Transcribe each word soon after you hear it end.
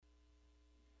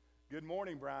Good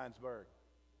morning, Bryansburg.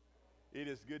 It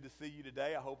is good to see you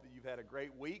today. I hope that you've had a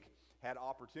great week, had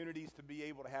opportunities to be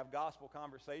able to have gospel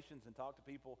conversations and talk to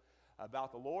people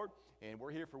about the Lord. And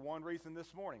we're here for one reason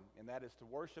this morning, and that is to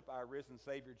worship our risen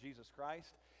Savior, Jesus Christ.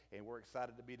 And we're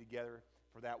excited to be together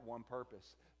for that one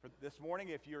purpose. For this morning,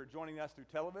 if you're joining us through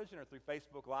television or through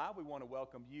Facebook Live, we want to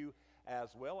welcome you as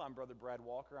well. I'm Brother Brad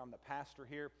Walker. I'm the pastor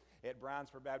here at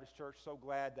Bryansburg Baptist Church. So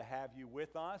glad to have you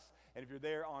with us. And if you're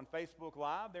there on Facebook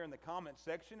Live, there in the comments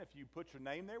section, if you put your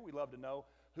name there, we'd love to know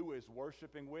who is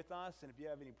worshiping with us. And if you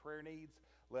have any prayer needs,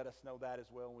 let us know that as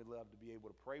well. And we'd love to be able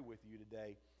to pray with you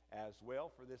today as well.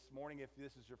 For this morning, if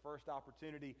this is your first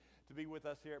opportunity to be with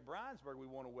us here at Bryansburg, we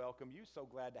want to welcome you. So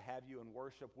glad to have you in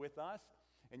worship with us.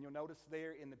 And you'll notice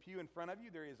there in the pew in front of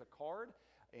you, there is a card.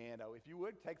 And if you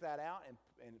would, take that out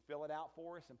and fill it out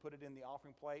for us and put it in the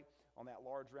offering plate on that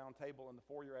large round table in the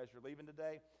foyer as you're leaving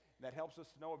today. And that helps us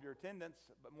to know of your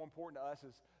attendance, but more important to us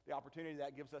is the opportunity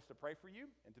that gives us to pray for you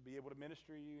and to be able to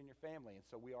minister to you and your family. And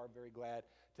so we are very glad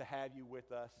to have you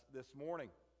with us this morning.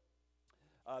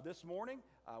 This morning,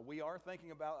 we are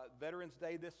thinking about Veterans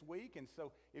Day this week. And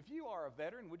so if you are a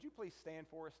veteran, would you please stand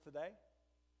for us today?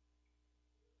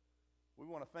 We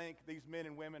want to thank these men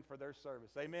and women for their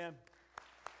service. Amen.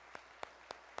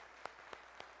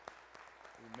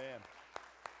 Amen.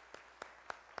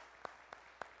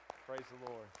 Praise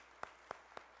the Lord.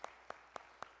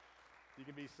 You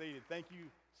can be seated. Thank you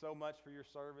so much for your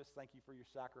service. Thank you for your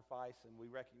sacrifice. And we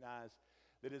recognize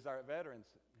that it is our veterans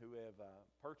who have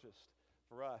purchased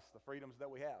for us the freedoms that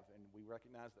we have. And we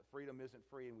recognize that freedom isn't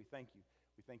free, and we thank you.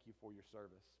 We thank you for your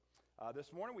service.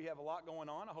 This morning we have a lot going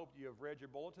on. I hope you have read your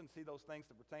bulletin, see those things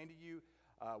that pertain to you.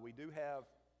 We do have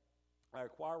our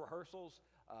choir rehearsals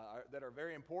that are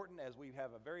very important, as we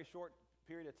have a very short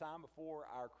period of time before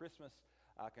our Christmas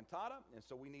cantata, and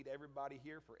so we need everybody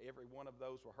here for every one of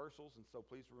those rehearsals, and so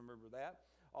please remember that.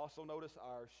 Also notice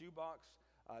our shoebox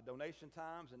donation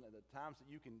times and the times that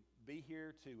you can be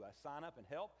here to sign up and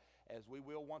help, as we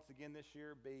will once again this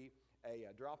year be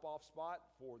a drop-off spot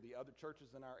for the other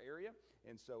churches in our area.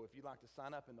 And so if you'd like to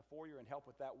sign up in the foyer and help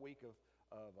with that week of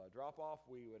drop-off,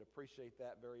 we would appreciate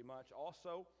that very much.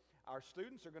 Also, our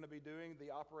students are going to be doing the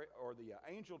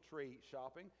angel tree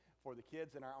shopping for the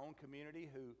kids in our own community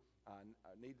who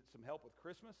need some help with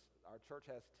Christmas. Our church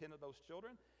has 10 of those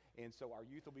children, and so our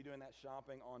youth will be doing that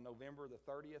shopping on November the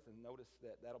 30th, and notice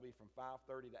that that'll be from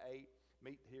 5:30 to 8.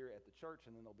 Meet here at the church,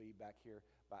 and then they'll be back here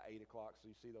by 8 o'clock, so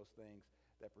you see those things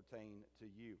that pertain to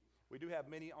you. We do have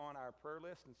many on our prayer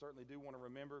list, and certainly do want to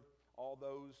remember all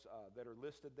those that are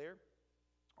listed there.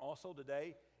 Also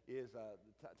today is the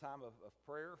time of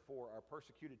prayer for our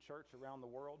persecuted church around the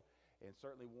world, and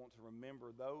certainly want to remember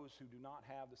those who do not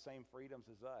have the same freedoms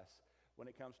as us when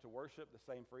it comes to worship, the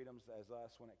same freedoms as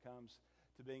us when it comes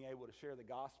to being able to share the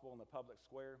gospel in the public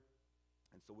square,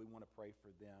 and so we want to pray for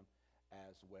them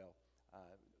as well.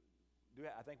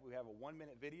 I think we have a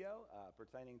 1-minute video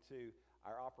pertaining to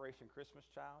our Operation Christmas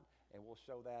Child, and we'll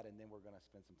show that, and then we're going to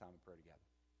spend some time in prayer together.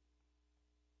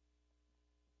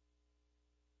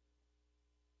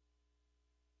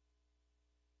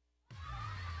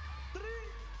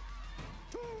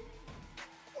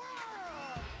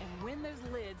 And when those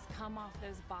lids come off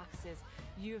those boxes,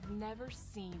 you have never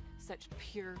seen such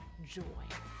pure joy.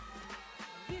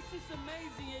 This is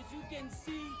amazing. As you can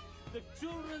see, the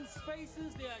children's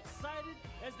faces, they are excited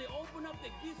as they open up the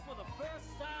gifts for the first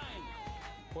time.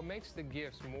 What makes the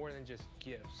gifts more than just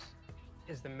gifts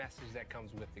is the message that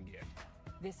comes with the gift.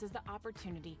 This is the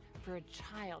opportunity for a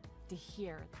child to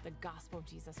hear the gospel of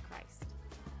Jesus Christ.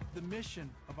 The mission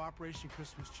of Operation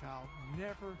Christmas Child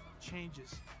never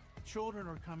changes. Children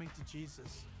are coming to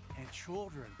Jesus, and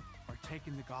children are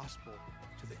taking the gospel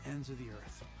to the ends of the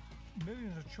earth.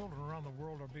 Millions of children around the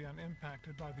world are being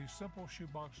impacted by these simple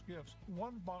shoebox gifts.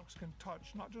 One box can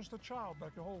touch not just a child,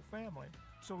 but the whole family.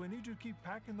 So we need to keep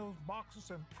packing those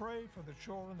boxes and pray for the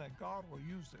children that God will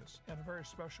use this in a very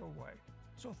special way.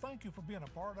 So thank you for being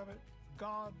a part of it.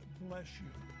 God bless you.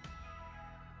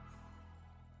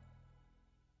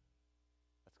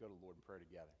 Let's go to the Lord in prayer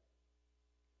together.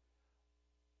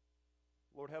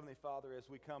 Lord Heavenly Father, as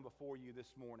we come before you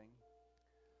this morning,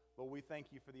 Lord, we thank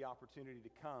you for the opportunity to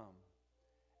come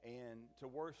and to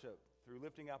worship through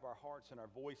lifting up our hearts and our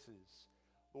voices.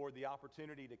 Lord, the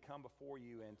opportunity to come before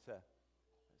you and to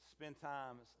spend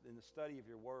time in the study of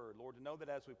your word. Lord, to know that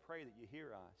as we pray that you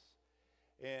hear us.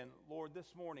 And Lord,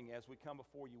 this morning as we come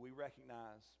before you, we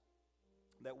recognize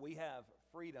that we have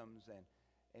freedoms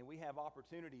and we have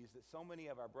opportunities that so many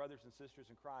of our brothers and sisters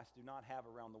in Christ do not have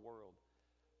around the world.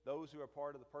 Those who are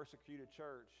part of the persecuted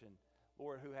church and,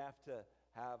 Lord, who have to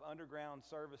have underground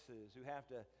services, who have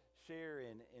to share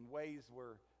in ways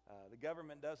where the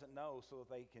government doesn't know so that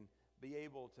they can be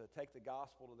able to take the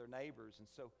gospel to their neighbors. And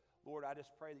so, Lord, I just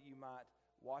pray that you might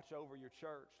watch over your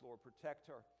church, Lord, protect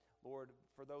her. Lord,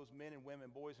 for those men and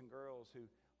women, boys and girls who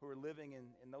are living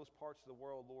in those parts of the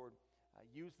world, Lord,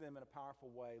 use them in a powerful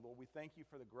way. Lord, we thank you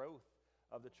for the growth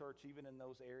of the church, even in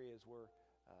those areas where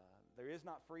there is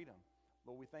not freedom.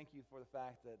 Lord, we thank you for the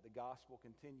fact that the gospel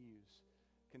continues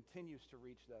to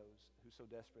reach those who so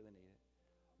desperately need it.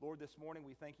 Lord, this morning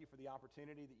we thank you for the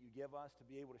opportunity that you give us to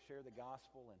be able to share the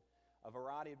gospel in a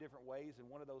variety of different ways, and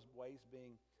one of those ways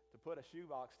being to put a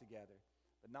shoebox together,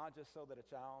 but not just so that a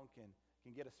child can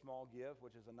get a small gift,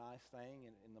 which is a nice thing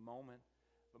in the moment,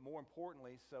 but more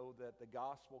importantly so that the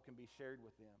gospel can be shared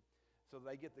with them, so that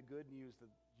they get the good news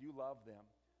that you love them,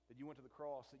 that you went to the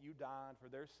cross, that you died for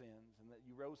their sins, and that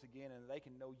you rose again, and that they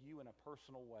can know you in a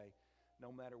personal way, no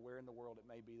matter where in the world it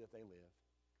may be that they live.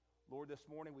 Lord, this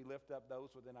morning we lift up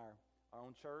those within our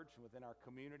own church and within our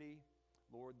community,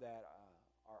 Lord, that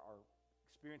are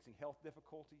experiencing health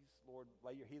difficulties. Lord,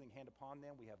 lay your healing hand upon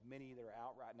them. We have many that are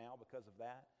out right now because of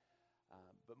that.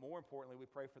 But more importantly, we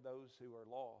pray for those who are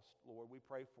lost. Lord, we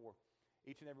pray for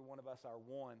each and every one of us, our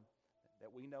one,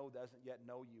 that we know doesn't yet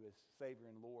know you as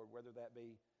Savior and Lord, whether that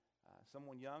be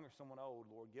someone young or someone old.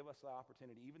 Lord, give us the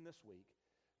opportunity, even this week,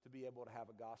 to be able to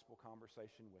have a gospel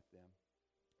conversation with them.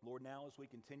 Lord, now as we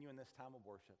continue in this time of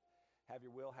worship, have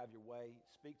your will, have your way.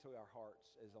 Speak to our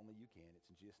hearts as only you can. It's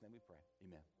in Jesus' name we pray.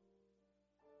 Amen.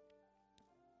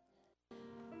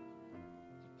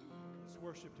 Let's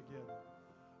worship together.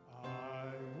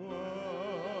 I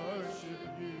worship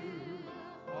you,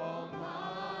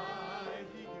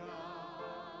 Almighty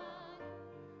God.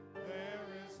 There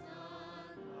is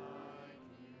none like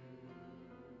you.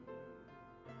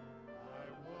 I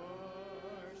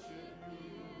worship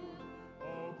you,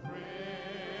 O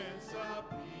Prince of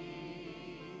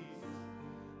Peace.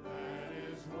 That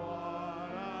is what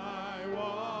I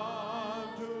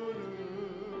want to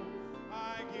do.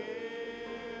 I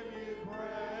give you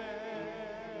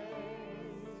praise,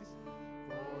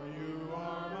 for you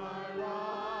are my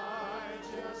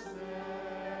righteousness.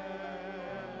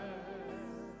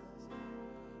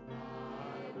 I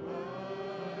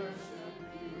worship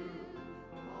you,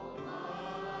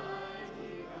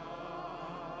 Almighty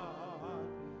God.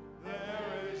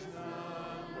 There is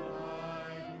none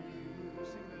like you.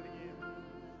 Sing that again.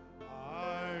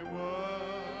 I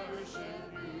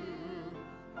worship you,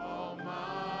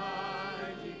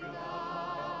 Almighty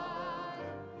God.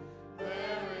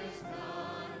 There is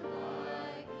none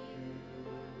like you.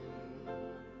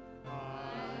 I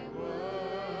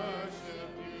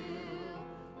worship you,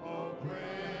 O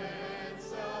Prince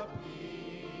of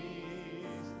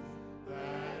Peace.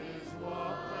 That is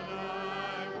what I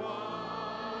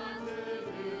want to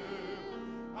do.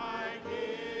 I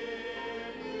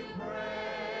give you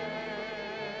praise,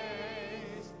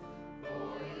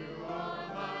 for you are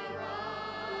my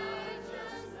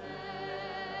righteousness.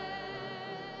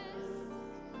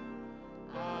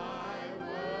 I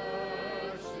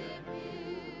worship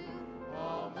you,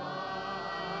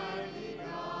 Almighty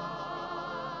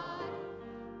God.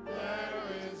 There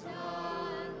is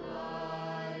none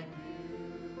like you.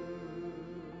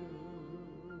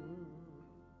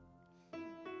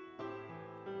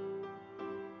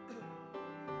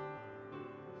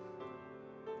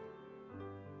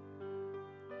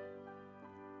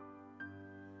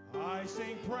 I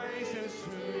sing praises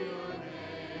to your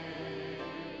name,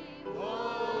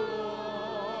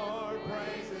 oh Lord,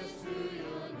 praises to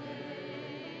your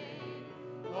name,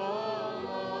 oh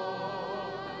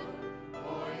Lord,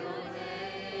 for your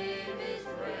name is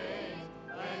great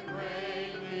and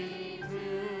greatly to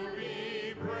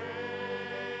be praised.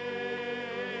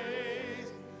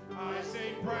 I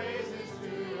sing praises to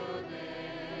your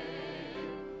name,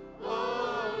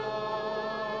 oh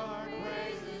Lord,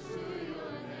 praises to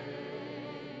your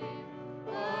name,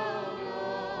 oh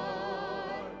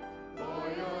Lord, for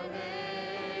your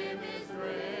name is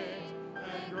great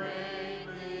and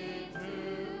greatly to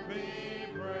be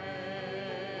praised.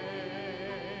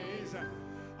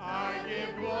 I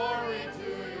give glory to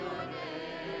your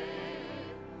name,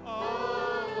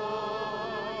 oh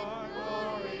Lord,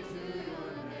 glory to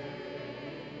your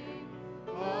name,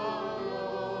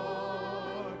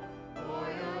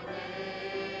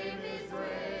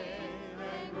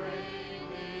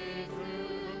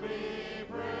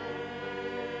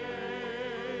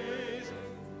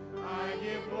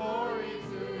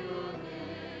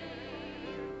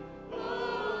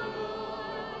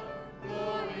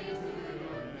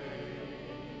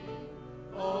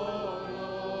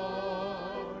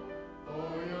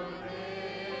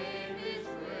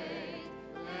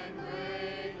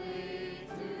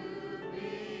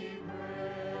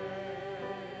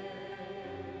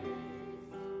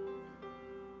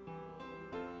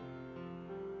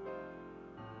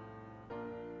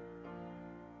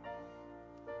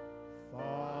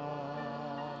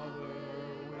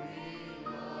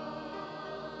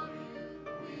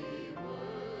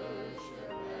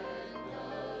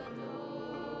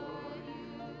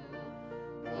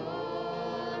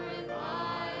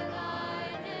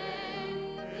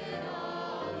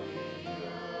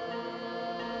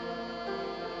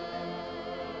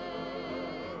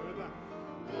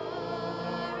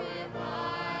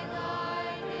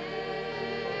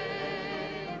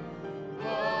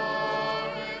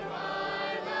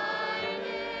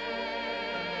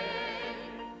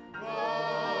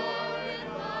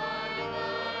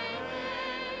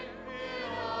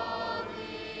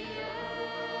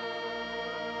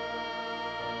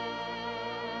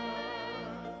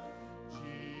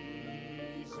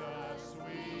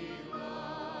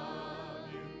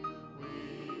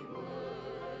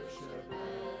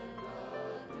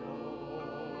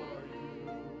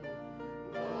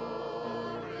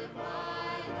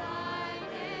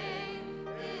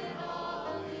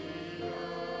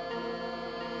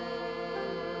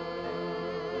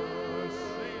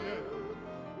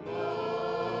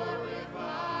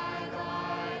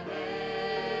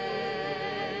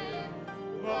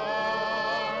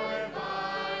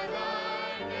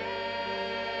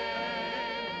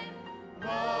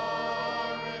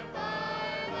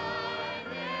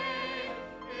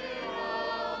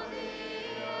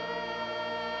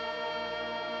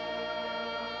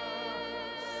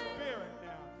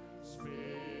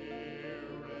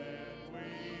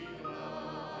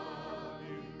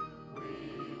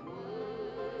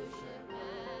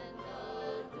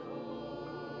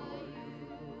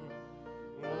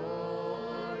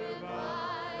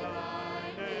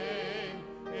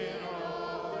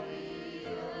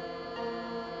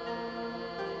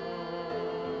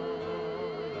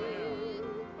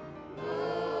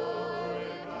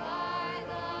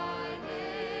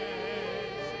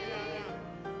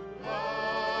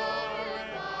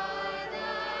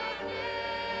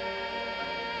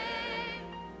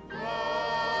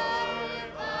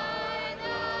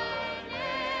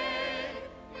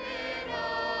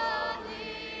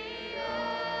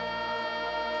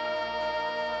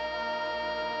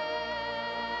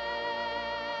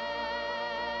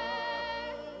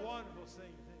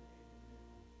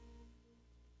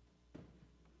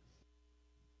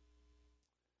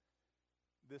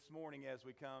 This morning, as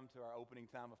we come to our opening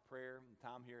time of prayer and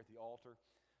time here at the altar,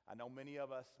 I know many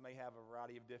of us may have a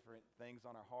variety of different things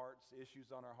on our hearts, issues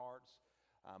on our hearts.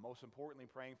 Most importantly,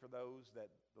 praying for those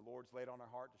that the Lord's laid on our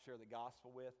heart to share the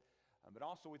gospel with. But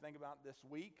also we think about this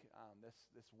week,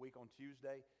 this week on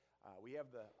Tuesday, we have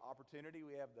the opportunity,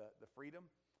 we have the freedom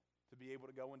to be able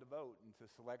to go and to vote and to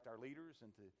select our leaders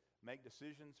and to make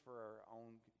decisions for our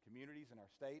own communities and our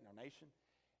state and our nation.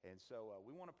 And so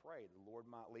we want to pray the Lord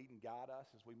might lead and guide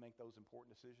us as we make those important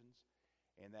decisions,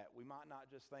 and that we might not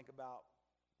just think about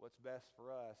what's best for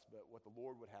us, but what the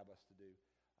Lord would have us to do,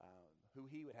 who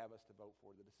he would have us to vote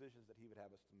for, the decisions that he would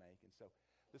have us to make. And so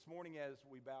this morning, as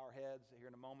we bow our heads here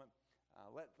in a moment,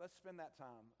 let's spend that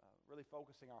time really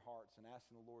focusing our hearts and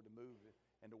asking the Lord to move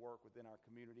and to work within our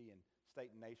community and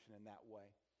state and nation in that way.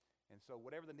 And so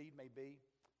whatever the need may be,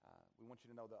 we want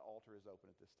you to know the altar is open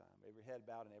at this time. Every head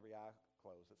bowed and every eye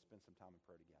closed. Let's spend some time in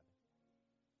prayer together.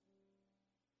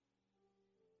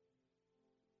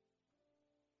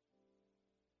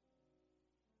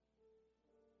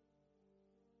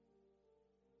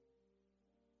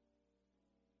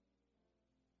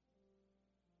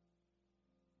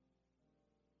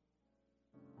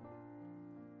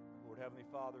 Lord Heavenly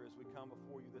Father, as we come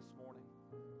before you this morning,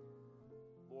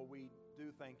 Lord, we do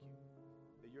thank you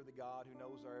that you're the God who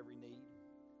knows our every need.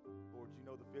 Lord, you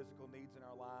know the physical needs in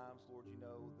our lives. Lord, you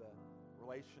know the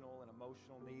relational and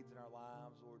emotional needs in our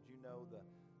lives. Lord, you know the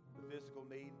physical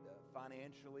need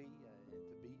financially and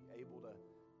to be able to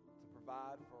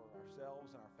provide for ourselves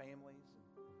and our families. And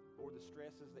Lord, the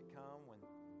stresses that come when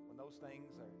those things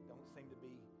don't seem to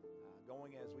be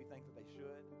going as we think that they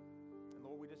should. And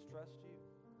Lord, we just trust you.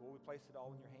 Lord, we place it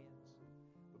all in your hands.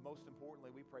 But most importantly,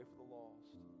 we pray for the lost.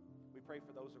 We pray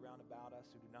for those around about us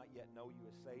who do not yet know you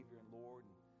as Savior and Lord,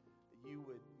 and that you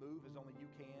would move as only you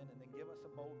can, and then give us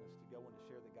a boldness to go and to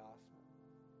share the gospel.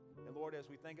 And Lord, as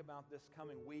we think about this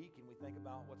coming week and we think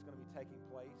about what's going to be taking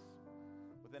place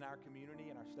within our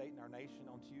community and our state and our nation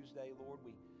on Tuesday, Lord,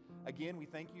 we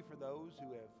thank you for those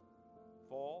who have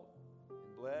fought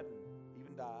and bled and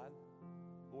even died.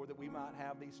 Lord, that we might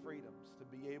have these freedoms to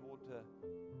be able to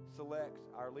select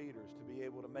our leaders, to be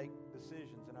able to make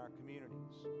decisions in our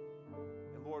communities.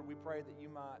 And Lord, we pray that you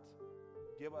might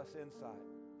give us insight,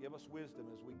 give us wisdom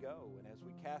as we go and as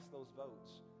we cast those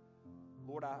votes.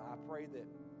 Lord, I pray that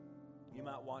you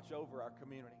might watch over our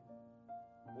community.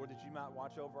 Lord, that you might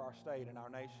watch over our state and our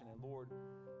nation. And Lord,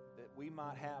 that we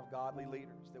might have godly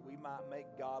leaders, that we might make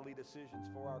godly decisions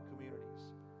for our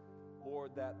communities.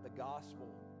 Lord, that the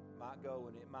gospel might go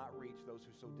and it might reach those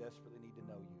who so desperately need to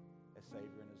know you as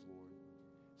Savior and as Lord.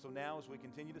 So now as we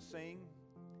continue to sing,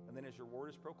 and then as your word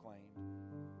is proclaimed,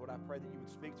 Lord, I pray that you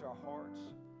would speak to our hearts.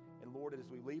 And Lord, as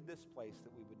we leave this place,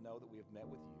 that we would know that we have met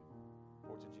with you.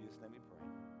 For it's in Jesus' name we pray.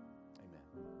 Amen.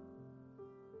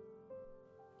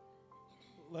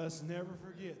 Let's never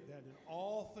forget that in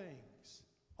all things,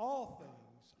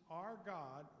 our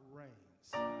God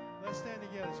reigns. Let's stand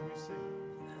together as we sing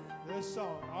this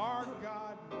song, Our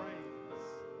God Reigns.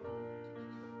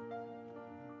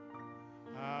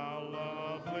 How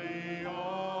lovely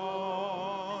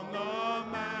on the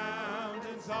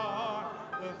mountains are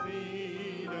the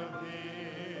feet of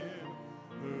him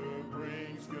who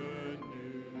brings good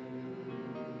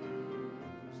news.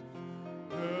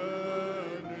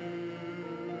 Good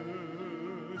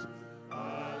news,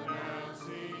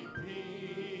 announcing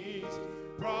peace,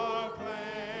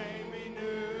 proclaiming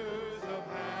news of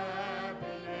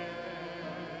happiness.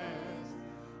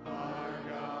 Our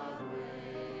God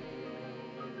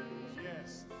reigns,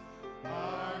 yes,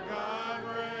 our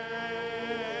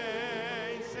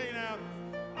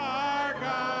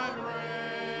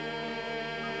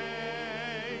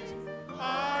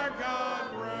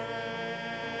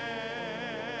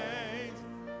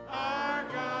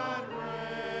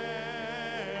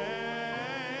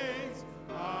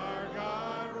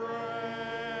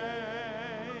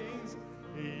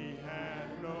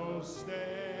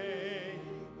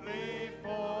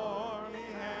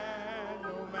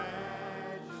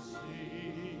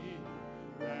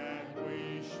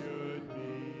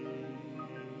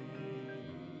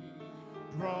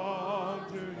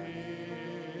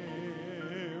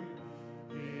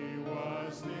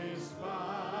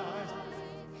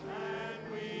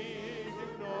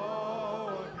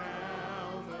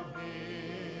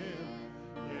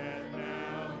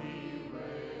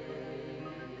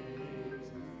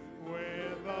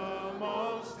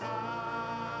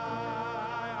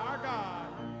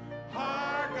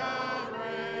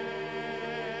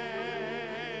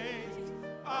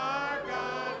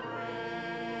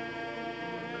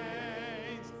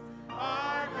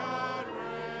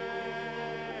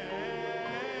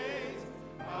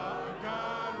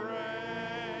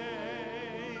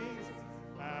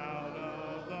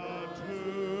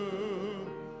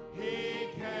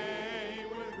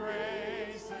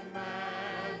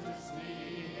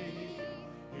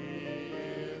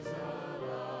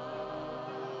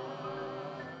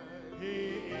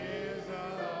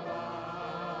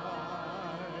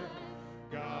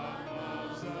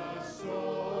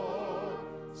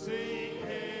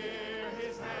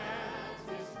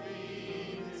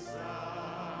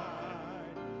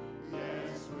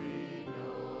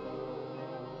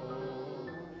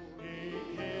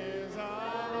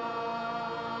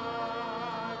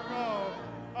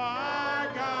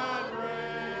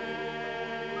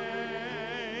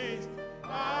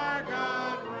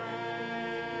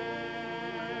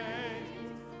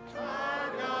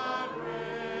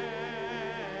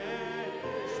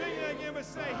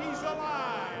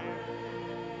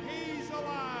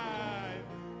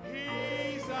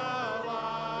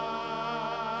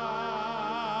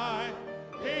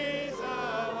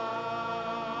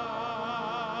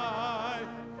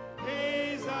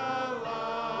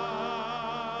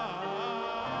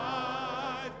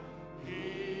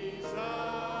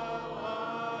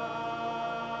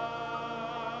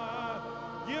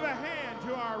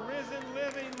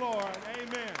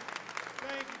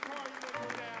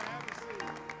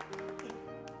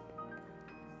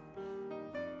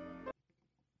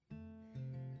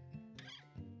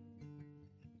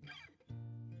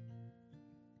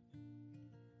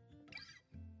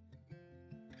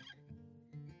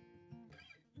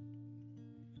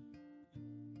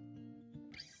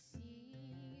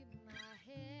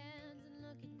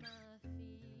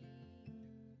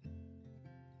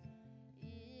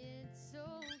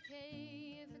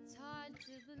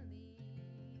to believe.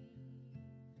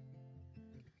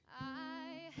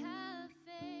 I have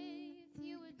faith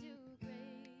you would do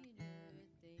greater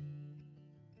things.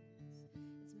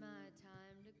 It's my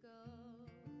time to go,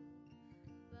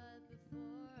 but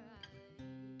before I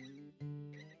leave,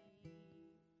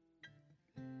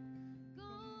 go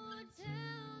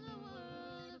tell the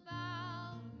world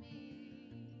about me.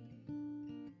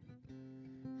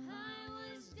 I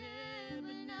was dead,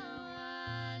 but now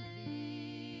I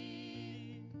live.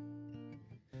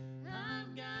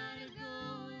 I've gotta go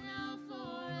now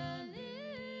for a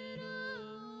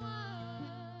little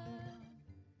while,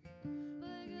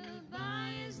 but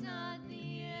goodbye is not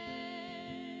the end.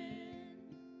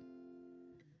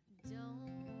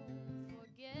 Don't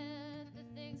forget the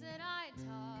things that I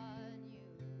taught you.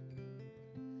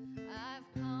 I've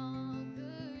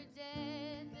conquered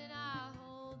death and I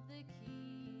hold the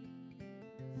keys.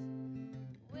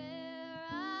 Where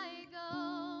I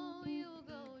go, you'll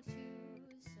go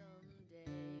too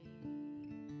someday.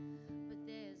 But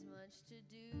there's much to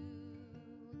do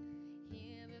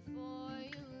here before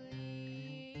you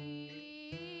leave.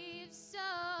 So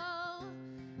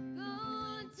go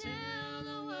tell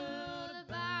the world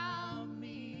about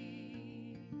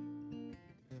me.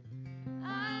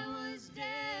 I was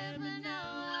dead, but now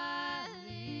I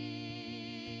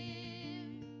live.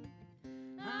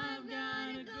 I've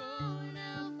gotta go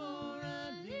now for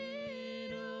a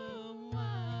little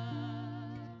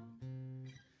while,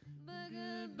 but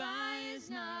goodbye is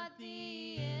not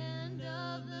the end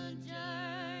of the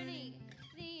journey,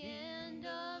 the end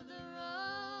of the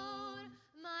road.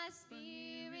 My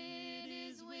spirit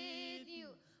is with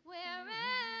you wherever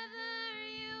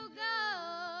you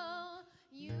go.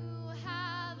 You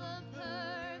have a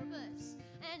purpose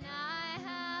and I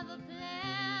have a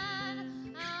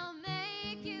plan. I'll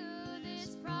make you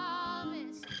this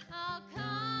promise, I'll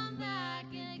come back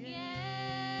again.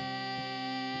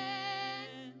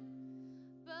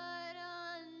 But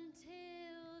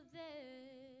until then,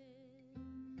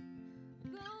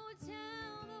 go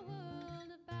tell the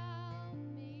world about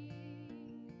me.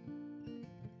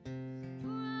 For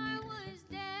I was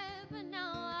dead, but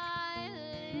now I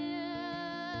live.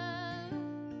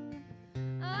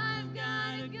 I've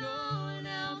gotta go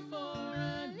now for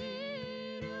a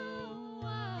little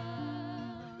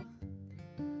while,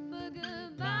 but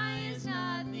goodbye is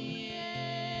not the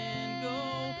end.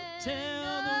 Go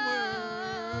tell the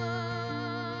world.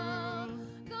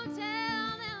 Go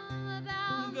tell them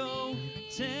about me.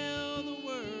 Tell the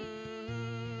world.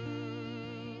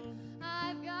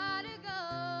 I've gotta go.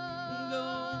 Go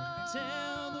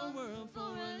tell the world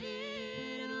for a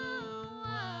little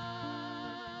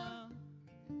while,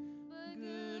 but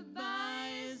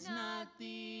goodbye is not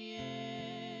the end.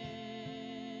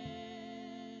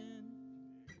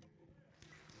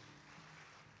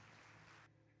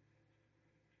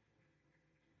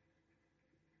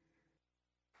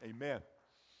 Amen.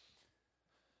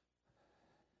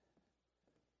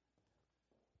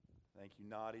 Thank you,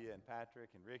 Nadia and Patrick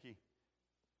and Ricky.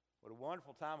 What a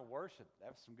wonderful time of worship.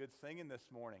 That was some good singing this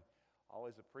morning.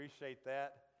 Always appreciate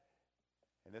that.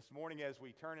 And this morning, as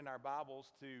we turn in our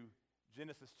Bibles to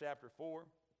Genesis chapter 4,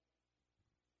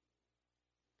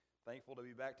 thankful to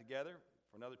be back together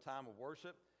for another time of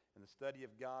worship and the study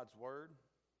of God's Word.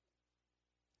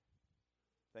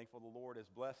 Thankful the Lord has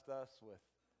blessed us with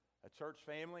a church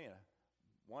family and a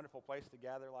wonderful place to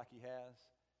gather like He has.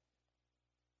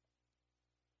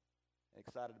 And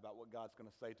excited about what God's going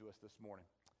to say to us this morning.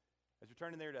 As we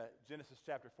turn in there to Genesis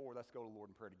chapter 4, let's go to the Lord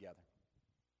in prayer together.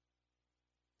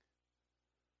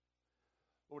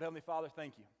 Lord Heavenly Father,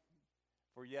 thank you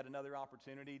for yet another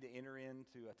opportunity to enter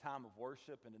into a time of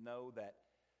worship and to know that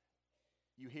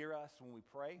you hear us when we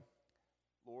pray.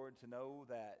 Lord, to know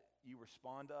that you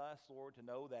respond to us. Lord, to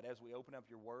know that as we open up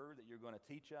your word that you're going to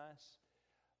teach us.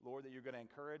 Lord, that you're going to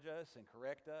encourage us and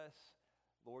correct us.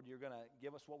 Lord, you're going to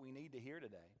give us what we need to hear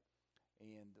today.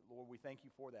 And Lord, we thank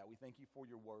you for that. We thank you for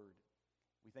your word.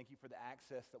 We thank you for the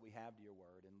access that we have to your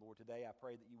word. And Lord, today I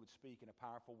pray that you would speak in a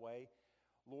powerful way.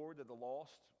 Lord, that the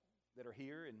lost that are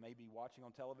here and maybe watching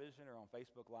on television or on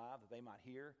Facebook Live, that they might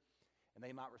hear and they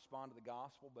might respond to the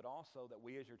gospel, but also that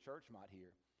we as your church might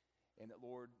hear. And that,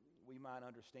 Lord, we might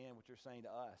understand what you're saying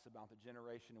to us about the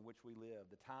generation in which we live,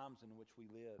 the times in which we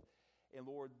live. And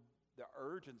Lord, the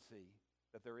urgency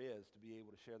that there is to be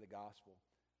able to share the gospel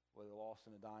with the lost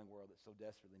and the dying world that so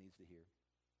desperately needs to hear.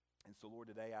 And so,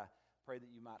 Lord, today I pray that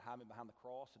you might hide me behind the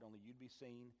cross, that only you'd be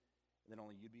seen, and that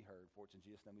only you'd be heard. For it's in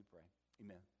Jesus' name we pray.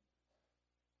 Amen.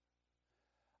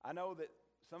 I know that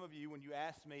some of you, when you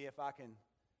ask me if I can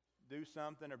do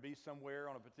something or be somewhere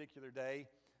on a particular day,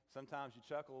 sometimes you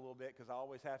chuckle a little bit because I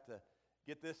always have to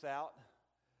get this out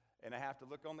and I have to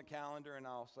look on the calendar and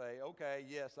I'll say, okay,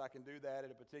 yes, I can do that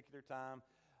at a particular time,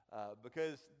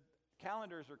 because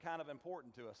calendars are kind of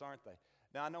important to us, aren't they?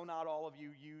 Now, I know not all of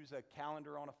you use a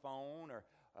calendar on a phone, or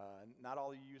not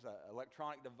all of you use an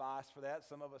electronic device for that.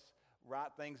 Some of us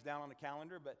write things down on the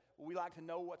calendar, but we like to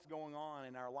know what's going on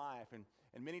in our life.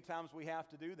 And many times we have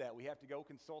to do that. We have to go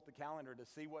consult the calendar to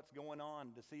see what's going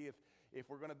on, to see if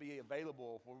we're going to be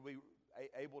available, if we'll be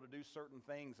able to do certain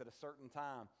things at a certain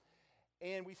time.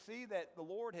 And we see that the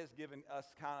Lord has given us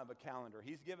kind of a calendar.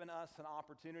 He's given us an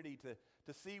opportunity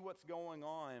to see what's going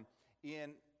on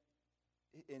in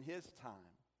His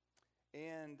time.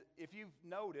 And if you've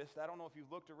noticed, I don't know if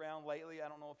you've looked around lately, I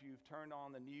don't know if you've turned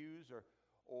on the news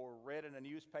or read in a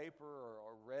newspaper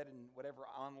or read in whatever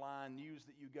online news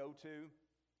that you go to,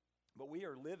 but we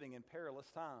are living in perilous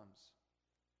times.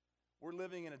 We're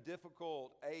living in a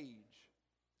difficult age.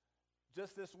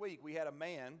 Just this week, we had a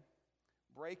man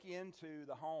break into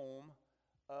the home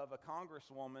of a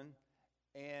congresswoman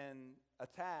and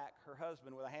attack her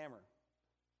husband with a hammer.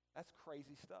 That's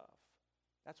crazy stuff.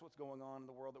 That's what's going on in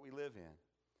the world that we live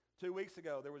in. 2 weeks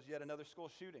ago, there was yet another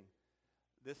school shooting,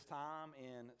 this time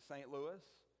in St. Louis.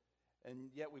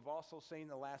 And yet we've also seen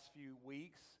the last few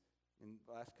weeks, in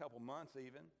the last couple months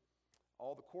even,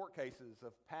 all the court cases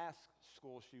of past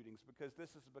school shootings, because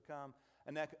this has become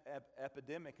an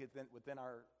epidemic within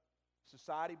our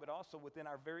society, but also within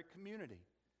our very community.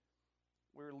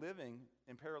 We're living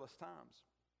in perilous times.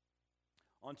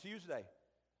 On Tuesday,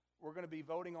 we're going to be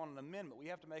voting on an amendment. We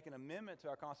have to make an amendment to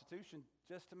our Constitution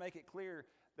just to make it clear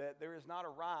that there is not a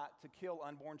right to kill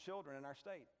unborn children in our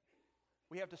state.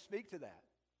 We have to speak to that.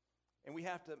 And we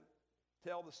have to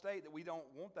tell the state that we don't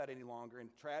want that any longer. And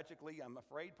tragically, I'm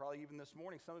afraid, probably even this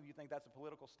morning, some of you think that's a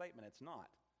political statement. It's not.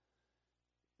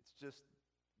 It's just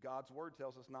God's word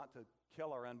tells us not to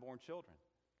kill our unborn children.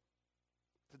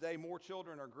 Today, more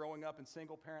children are growing up in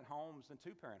single-parent homes than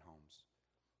two-parent homes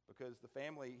because the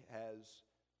family has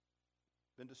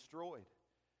been destroyed.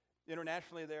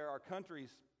 Internationally, there are countries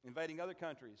invading other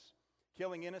countries,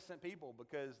 killing innocent people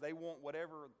because they want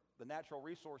whatever the natural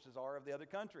resources are of the other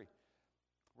country.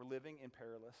 We're living in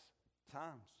perilous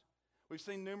times. We've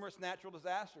seen numerous natural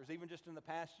disasters, even just in the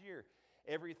past year.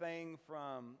 Everything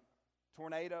from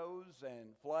tornadoes and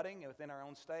flooding within our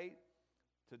own state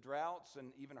to droughts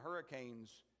and even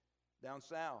hurricanes down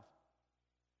south.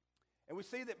 And we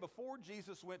see that before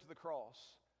Jesus went to the cross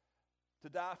to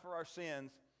die for our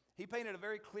sins, He painted a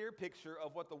very clear picture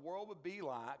of what the world would be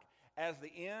like as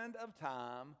the end of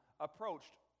time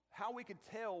approached. How we could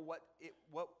tell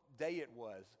what day it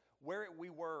was, where we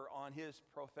were on His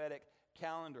prophetic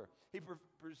calendar. He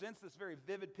presents this very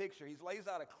vivid picture. He lays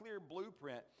out a clear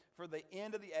blueprint for the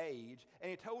end of the age,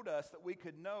 and He told us that we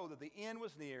could know that the end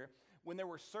was near when there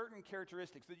were certain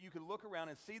characteristics that you could look around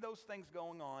and see those things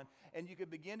going on, and you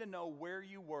could begin to know where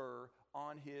you were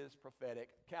on His prophetic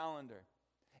calendar.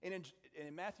 And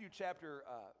in Matthew chapter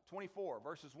 24,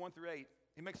 verses 1 through 8,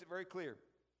 He makes it very clear.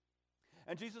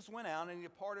 And Jesus went out and He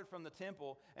departed from the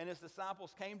temple, and His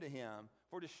disciples came to Him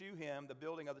for to shew Him the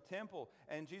building of the temple.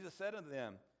 And Jesus said unto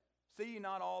them, See ye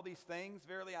not all these things?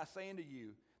 Verily I say unto you,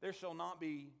 there shall not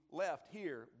be left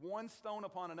here one stone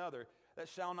upon another that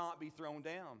shall not be thrown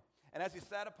down. And as He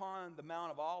sat upon the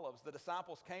Mount of Olives, the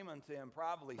disciples came unto Him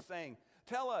privately, saying,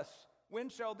 Tell us, when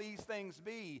shall these things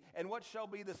be? And what shall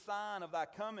be the sign of Thy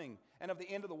coming and of the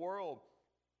end of the world?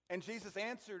 And Jesus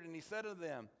answered, and He said unto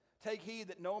them, Take heed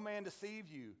that no man deceive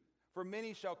you, for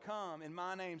many shall come in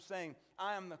my name, saying,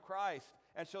 I am the Christ,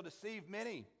 and shall deceive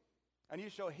many. And you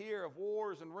shall hear of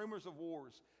wars and rumors of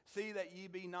wars. See that ye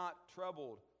be not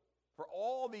troubled, for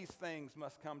all these things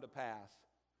must come to pass,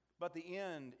 but the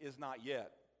end is not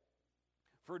yet.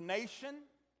 For nation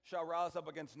shall rise up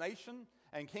against nation,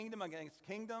 and kingdom against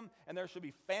kingdom, and there shall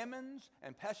be famines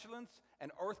and pestilence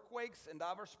and earthquakes in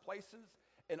divers places,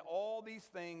 and all these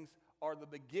things are the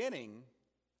beginning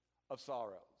of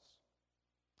sorrows.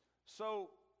 So,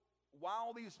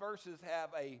 while these verses have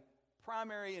a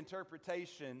primary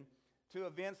interpretation to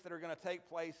events that are going to take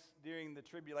place during the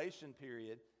tribulation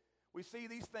period, we see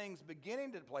these things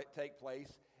beginning to take place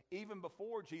even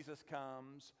before Jesus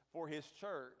comes for His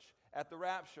church at the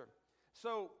rapture.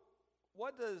 So,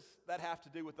 what does that have to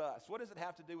do with us? What does it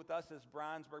have to do with us as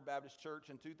Bryansburg Baptist Church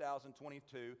in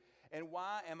 2022? And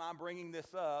why am I bringing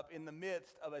this up in the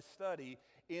midst of a study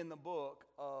in the book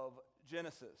of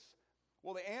Genesis?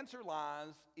 Well, the answer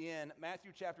lies in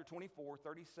Matthew chapter 24,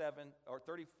 37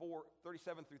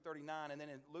 through 39, and then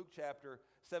in Luke chapter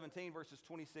 17, verses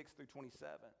 26 through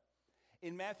 27.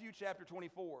 In Matthew chapter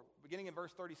 24, beginning in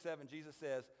verse 37, Jesus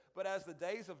says, But as the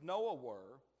days of Noah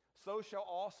were, so shall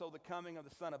also the coming of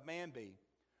the Son of Man be.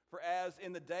 For as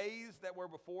in the days that were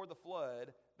before the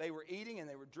flood, they were eating and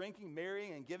they were drinking,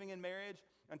 marrying and giving in marriage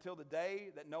until the day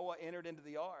that Noah entered into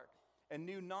the ark, and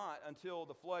knew not until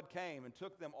the flood came and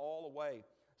took them all away.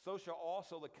 So shall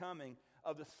also the coming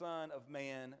of the Son of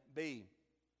Man be.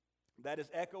 That is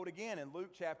echoed again in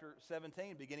Luke chapter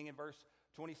 17, beginning in verse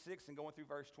 26 and going through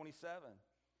verse 27.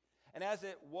 And as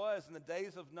it was in the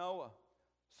days of Noah,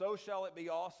 so shall it be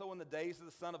also in the days of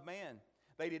the Son of Man.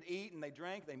 They did eat and they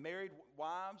drank, they married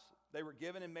wives, they were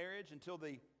given in marriage until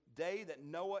the day that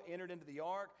Noah entered into the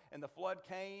ark, and the flood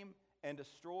came and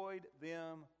destroyed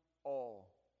them all.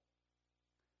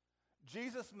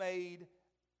 Jesus made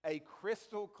a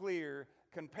crystal clear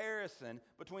comparison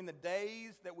between the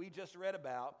days that we just read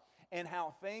about and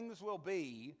how things will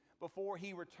be before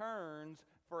he returns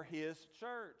for his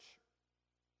church.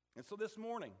 And so this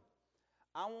morning,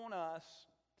 I want us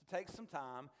to take some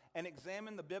time and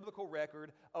examine the biblical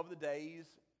record of the days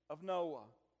of Noah.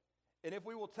 And if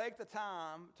we will take the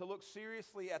time to look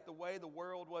seriously at the way the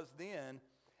world was then,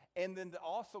 and then to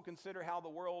also consider how the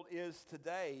world is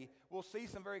today, we'll see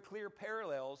some very clear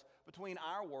parallels between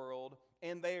our world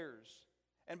and theirs.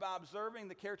 And by observing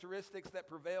the characteristics that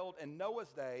prevailed in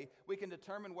Noah's day, we can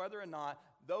determine whether or not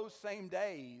those same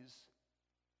days,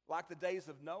 like the days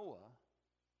of Noah,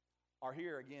 are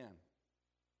here again.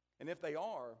 And if they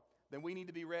are, then we need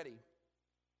to be ready.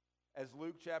 As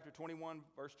Luke chapter 21,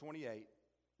 verse 28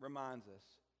 reminds us,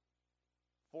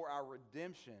 for our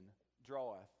redemption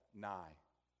draweth nigh.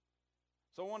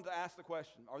 So I wanted to ask the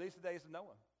question, are these the days of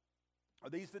Noah? Are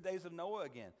these the days of Noah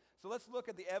again? So let's look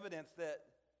at the evidence that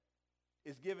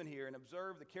is given here and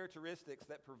observe the characteristics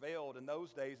that prevailed in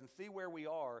those days and see where we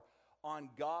are on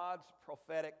God's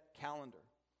prophetic calendar.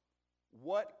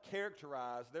 What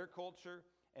characterized their culture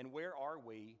and where are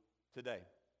we today?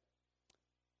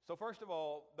 So first of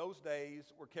all, those days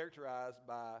were characterized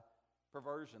by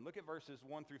perversion. Look at verses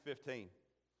 1 through 15.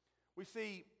 We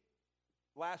see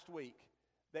last week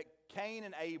that Cain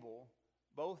and Abel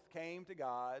both came to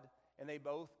God and they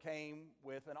both came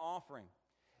with an offering.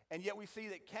 And yet we see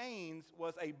that Cain's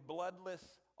was a bloodless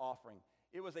offering.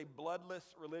 It was a bloodless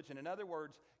religion. In other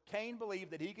words, Cain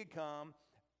believed that he could come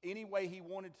any way he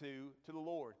wanted to the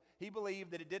Lord. He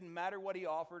believed that it didn't matter what he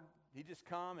offered. He'd just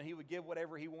come and he would give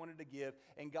whatever he wanted to give,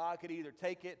 and God could either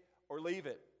take it or leave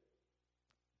it.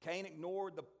 Cain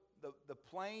ignored the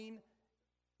plain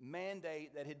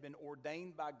mandate that had been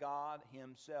ordained by God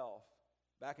himself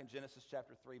back in Genesis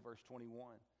chapter 3, verse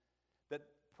 21. That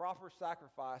proper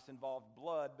sacrifice involved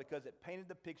blood because it painted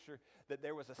the picture that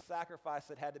there was a sacrifice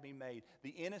that had to be made.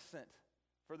 The innocent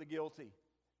for the guilty,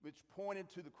 which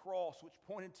pointed to the cross, which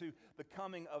pointed to the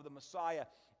coming of the Messiah.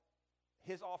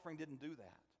 His offering didn't do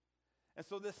that. And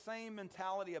so this same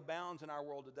mentality abounds in our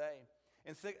world today.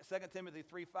 In 2 Timothy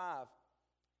 3:5,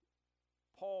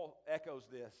 Paul echoes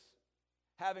this,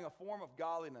 having a form of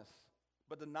godliness,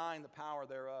 but denying the power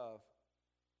thereof.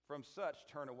 From such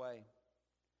turn away.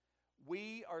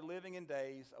 We are living in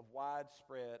days of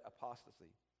widespread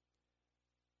apostasy.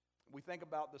 We think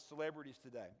about the celebrities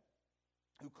today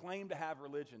who claim to have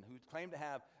religion, who claim to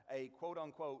have a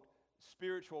quote-unquote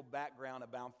spiritual background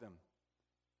about them.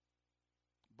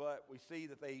 But we see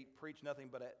that they preach nothing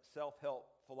but a self-help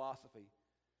philosophy.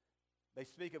 They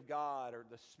speak of God or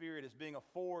the Spirit as being a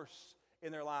force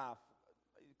in their life.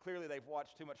 Clearly they've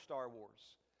watched too much Star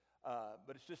Wars.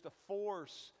 But it's just a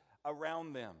force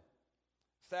around them.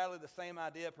 Sadly, the same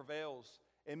idea prevails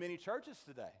in many churches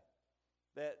today.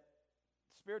 That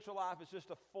spiritual life is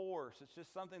just a force. It's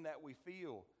just something that we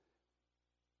feel.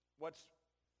 What's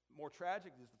more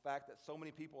tragic is the fact that so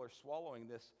many people are swallowing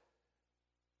this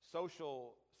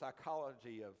social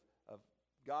psychology of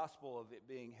gospel, of it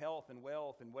being health and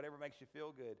wealth and whatever makes you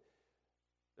feel good.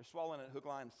 They're swallowing it hook,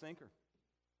 line, and sinker.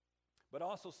 But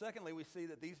also, secondly, we see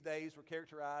that these days were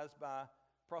characterized by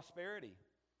prosperity.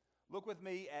 Look with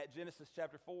me at Genesis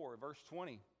chapter 4, verse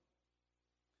 20.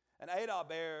 And Adab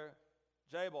bare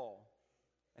Jabal,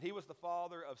 and he was the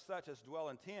father of such as dwell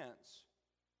in tents,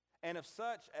 and of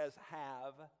such as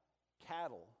have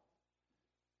cattle.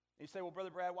 And you say, well,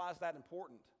 Brother Brad, why is that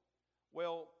important?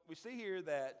 Well, we see here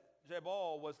that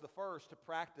Jabal was the first to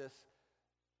practice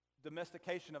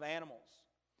domestication of animals.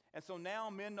 And so now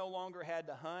men no longer had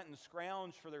to hunt and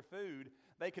scrounge for their food.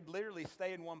 They could literally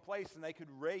stay in one place and they could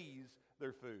raise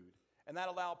their food. And that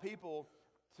allowed people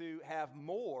to have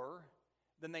more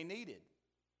than they needed,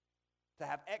 to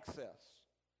have excess.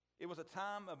 It was a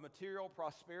time of material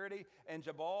prosperity, and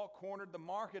Jabal cornered the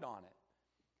market on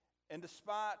it. And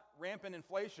despite rampant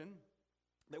inflation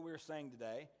that we're seeing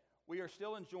today, we are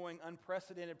still enjoying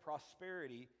unprecedented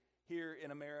prosperity here in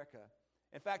America.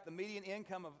 In fact, the median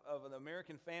income of an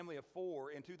American family of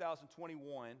four in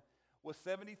 2021 was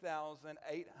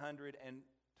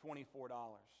 $70,824.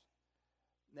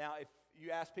 Now, if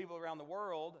you ask people around the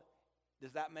world,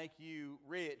 does that make you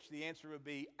rich? The answer would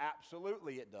be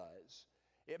absolutely it does.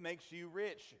 It makes you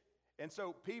rich. And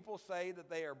so people say that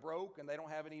they are broke and they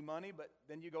don't have any money, but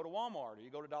then you go to Walmart or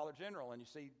you go to Dollar General and you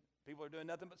see people are doing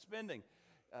nothing but spending.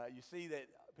 You see that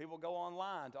people go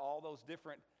online to all those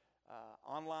different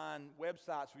online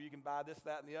websites where you can buy this,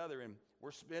 that, and the other, and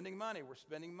we're spending money, we're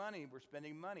spending money, we're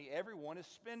spending money. Everyone is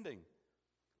spending.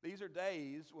 These are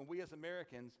days when we as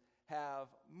Americans have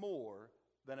more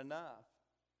than enough.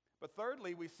 But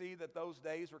thirdly, we see that those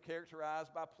days were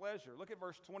characterized by pleasure. Look at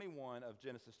verse 21 of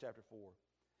Genesis chapter 4.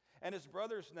 And his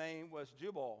brother's name was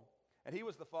Jubal, and he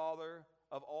was the father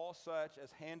of all such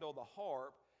as handle the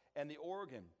harp and the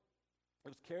organ. It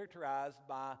was characterized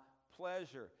by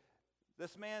pleasure.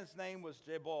 This man's name was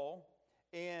Jubal,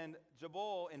 and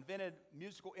Jubal invented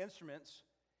musical instruments,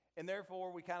 and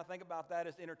therefore we kind of think about that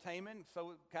as entertainment,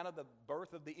 so kind of the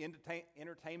birth of the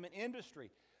entertainment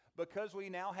industry. Because we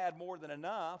now had more than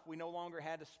enough, we no longer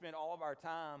had to spend all of our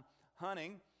time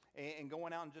hunting and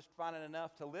going out and just finding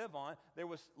enough to live on. There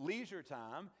was leisure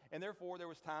time, and therefore there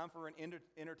was time for an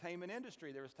entertainment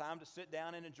industry. There was time to sit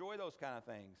down and enjoy those kind of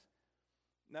things.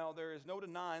 Now, there is no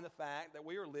denying the fact that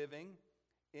we are living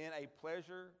in a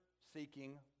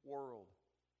pleasure-seeking world.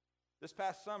 This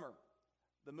past summer,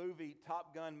 the movie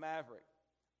Top Gun Maverick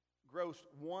grossed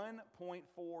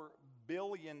 $1.4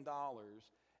 billion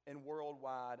in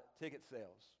worldwide ticket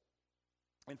sales.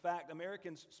 In fact,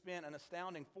 Americans spent an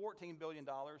astounding $14 billion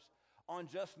on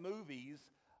just movies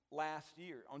last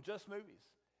year, on just movies.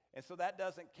 And so that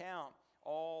doesn't count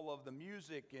all of the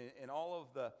music and all of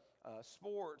the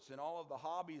sports and all of the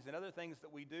hobbies and other things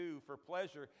that we do for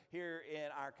pleasure here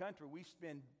in our country. We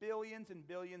spend billions and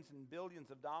billions and billions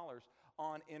of dollars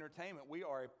on entertainment. We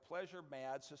are a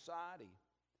pleasure-mad society.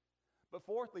 But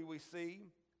fourthly, we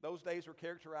see those days were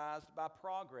characterized by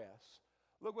progress.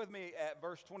 Look with me at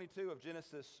verse 22 of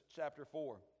Genesis chapter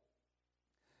 4.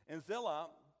 And Zillah,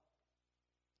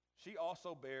 she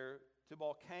also bare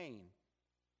Tubal-Cain,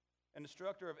 an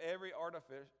instructor of every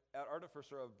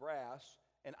artificer of brass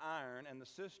and iron, and the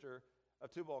sister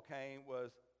of Tubal-Cain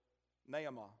was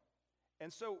Naamah.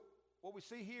 And so what we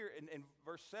see here in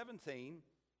verse 17,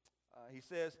 he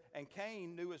says, and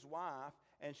Cain knew his wife,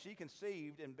 and she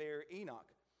conceived and bare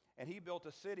Enoch. And he built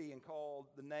a city and called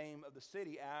the name of the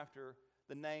city after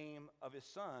the name of his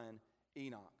son,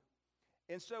 Enoch.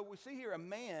 And so we see here a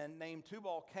man named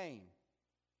Tubal-Cain.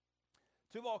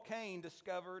 Tubal-Cain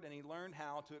discovered and he learned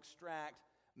how to extract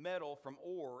metal from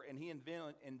ore, and he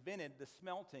invented the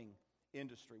smelting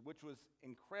industry, which was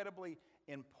incredibly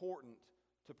important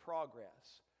to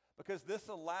progress because this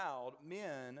allowed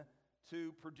men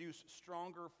to produce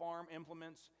stronger farm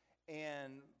implements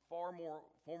and far more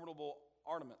formidable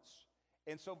armaments.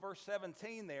 And so verse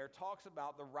 17 there talks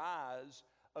about the rise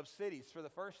of cities. For the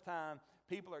first time,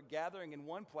 people are gathering in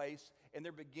one place and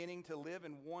they're beginning to live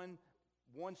in one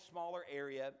smaller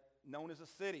area known as a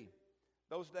city.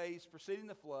 Those days preceding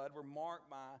the flood were marked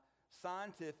by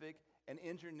scientific and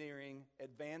engineering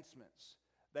advancements.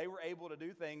 They were able to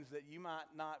do things that you might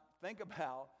not think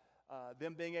about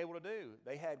them being able to do.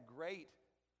 They had great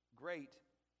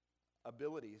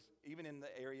abilities, even in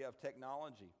the area of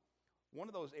technology. One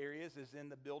of those areas is in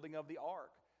the building of the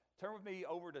ark. Turn with me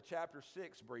over to chapter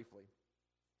 6 briefly.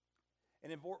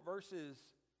 And in verses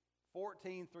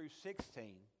 14 through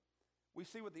 16, we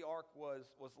see what the ark was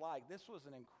like. This was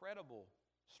an incredible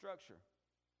structure.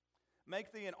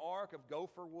 Make thee an ark of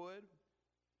gopher wood.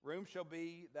 Room shall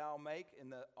be thou make in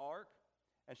the ark,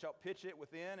 and shalt pitch it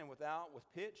within and without with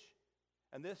pitch.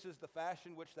 And this is the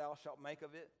fashion which thou shalt make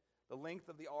of it. The length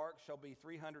of the ark shall be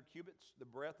 300 cubits, the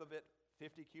breadth of it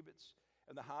 50 cubits,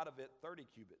 and the height of it 30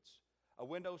 cubits. A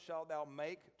window shalt thou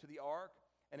make to the ark,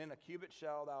 and in a cubit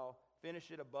shalt thou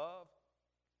finish it above.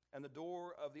 And the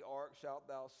door of the ark shalt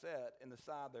thou set in the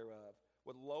side thereof.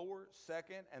 With lower,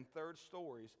 second, and third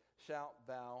stories shalt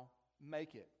thou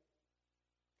make it.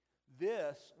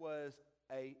 This was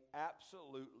an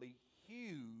absolutely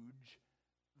huge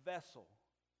vessel.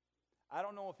 I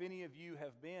don't know if any of you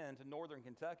have been to northern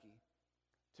Kentucky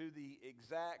to the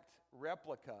exact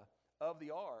replica of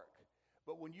the ark,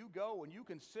 but when you go and you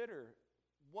consider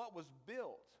what was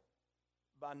built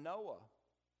by Noah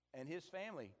and his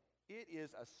family, it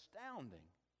is astounding.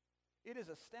 It is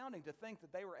astounding to think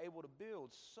that they were able to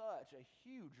build such a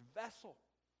huge vessel.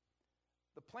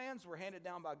 The plans were handed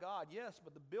down by God, yes,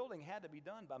 but the building had to be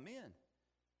done by men.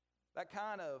 That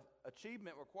kind of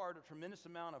achievement required a tremendous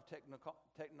amount of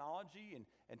technology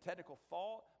and technical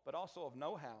thought, but also of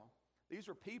know-how. These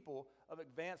were people of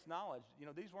advanced knowledge.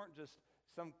 These weren't just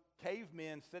some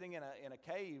cavemen sitting in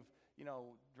a cave,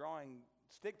 drawing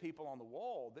stick people on the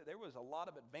wall. There was a lot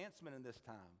of advancement in this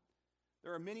time.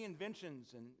 There are many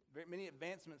inventions and many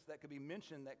advancements that could be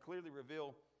mentioned that clearly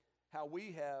reveal how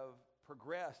we have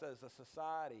progressed as a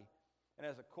society and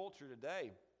as a culture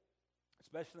today,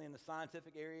 especially in the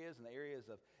scientific areas and the areas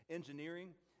of engineering,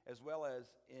 as well as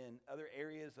in other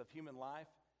areas of human life.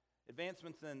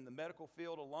 Advancements in the medical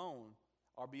field alone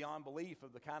are beyond belief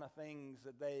of the kind of things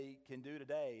that they can do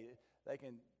today. They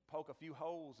can poke a few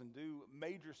holes and do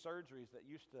major surgeries that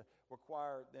used to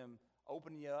require them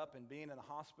opening you up and being in the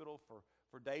hospital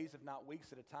for days, if not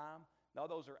weeks at a time. Now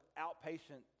those are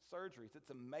outpatient surgeries. It's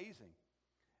amazing.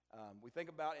 We think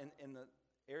about in the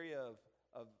area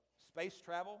of space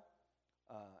travel,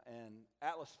 and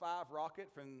Atlas V rocket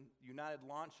from United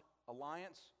Launch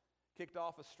Alliance kicked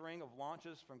off a string of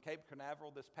launches from Cape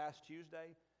Canaveral this past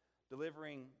Tuesday,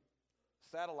 delivering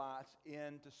satellites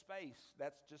into space.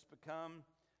 That's just become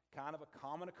kind of a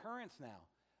common occurrence now.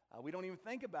 We don't even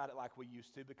think about it like we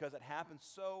used to because it happens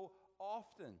so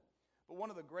often. But one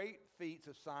of the great feats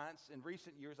of science in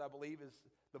recent years, I believe, is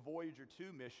the Voyager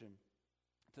 2 mission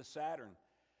to Saturn.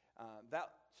 That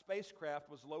spacecraft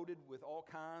was loaded with all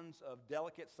kinds of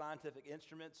delicate scientific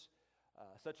instruments,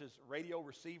 such as radio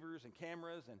receivers and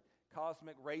cameras and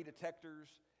cosmic ray detectors,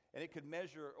 and it could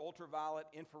measure ultraviolet,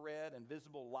 infrared, and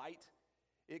visible light.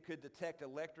 It could detect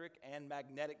electric and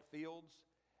magnetic fields,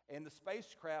 and the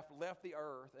spacecraft left the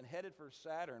Earth and headed for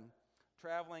Saturn,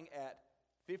 traveling at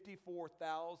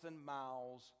 54,000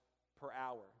 miles per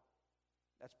hour.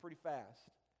 That's pretty fast.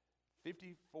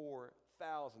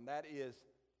 54,000. That is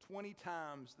 20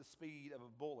 times the speed of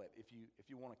a bullet, if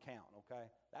you want to count, okay?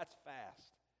 That's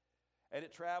fast. And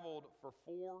it traveled for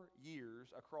 4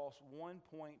 years across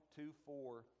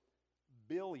 1.24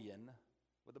 billion,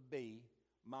 with a B,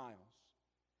 miles.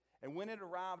 And when it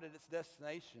arrived at its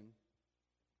destination,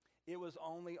 it was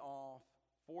only off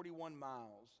 41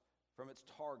 miles from its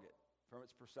target, from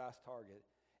its precise target,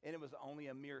 and it was only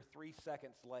a mere 3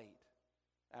 seconds late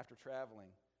after traveling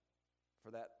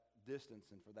for that distance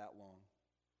and for that long.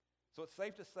 So it's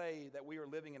safe to say that we are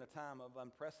living in a time of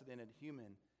unprecedented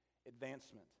human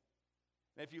advancement.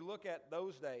 And if you look at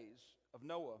those days of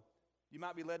Noah, you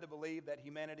might be led to believe that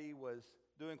humanity was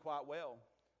doing quite well.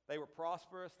 They were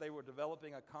prosperous. They were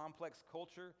developing a complex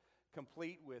culture,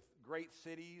 complete with great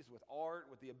cities, with art,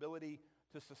 with the ability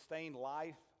to sustain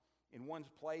life in one's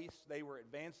place. They were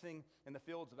advancing in the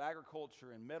fields of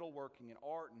agriculture and metalworking and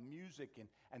art and music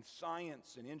and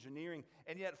science and engineering.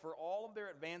 And yet for all of their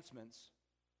advancements,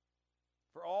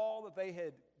 for all that they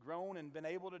had grown and been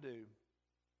able to do,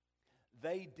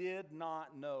 they did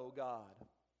not know God.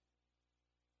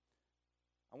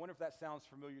 I wonder if that sounds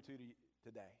familiar to you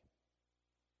today.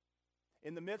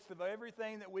 In the midst of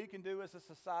everything that we can do as a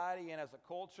society and as a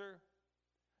culture,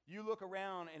 you look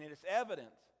around and it is evident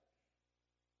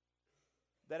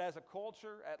that as a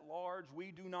culture at large,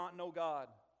 we do not know God.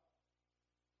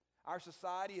 Our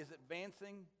society is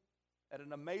advancing at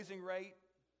an amazing rate,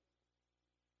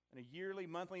 in a yearly,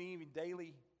 monthly, even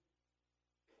daily.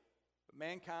 But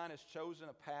mankind has chosen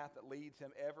a path that leads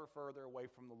him ever further away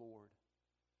from the Lord.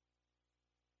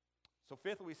 So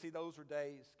fifthly, we see those were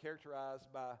days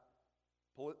characterized by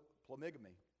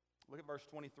polygamy. Look at verse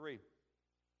 23.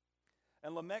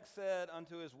 And Lamech said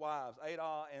unto his wives,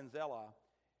 Adah and Zillah,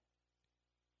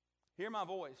 Hear my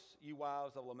voice, ye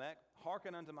wives of Lamech,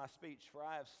 hearken unto my speech, for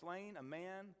I have slain a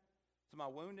man to my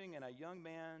wounding and a young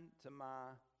man to my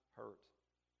hurt.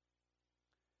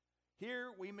 Here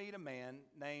we meet a man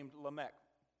named Lamech,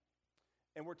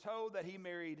 and we're told that he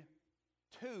married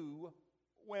 2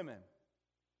 women.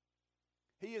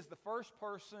 He is the first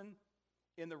person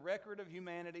in the record of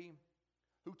humanity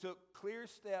who took clear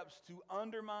steps to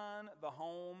undermine the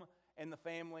home and the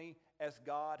family as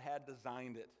God had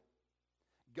designed it.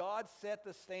 God set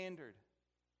the standard.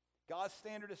 God's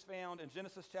standard is found in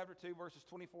Genesis chapter 2, verses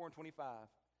 24 and 25.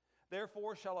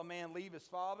 Therefore shall a man leave his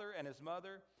father and his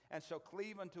mother, and shall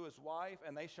cleave unto his wife,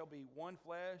 and they shall be one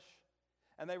flesh.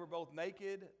 And they were both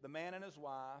naked, the man and his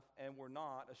wife, and were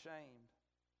not ashamed.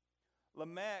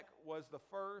 Lamech was the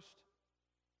first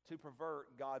to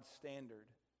pervert God's standard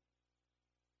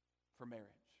for marriage.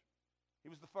 He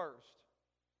was the first.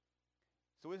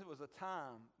 So it was a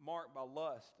time marked by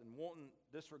lust and wanton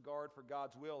disregard for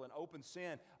God's will and open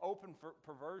sin, open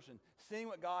perversion, seeing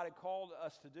what God had called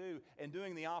us to do and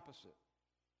doing the opposite.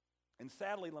 And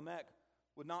sadly, Lamech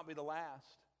would not be the last.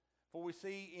 For we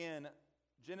see in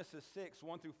Genesis 6,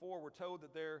 1 through 4, we're told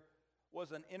that there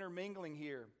was an intermingling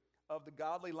here of the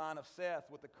godly line of Seth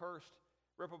with the cursed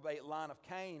reprobate line of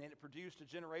Cain, and it produced a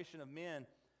generation of men.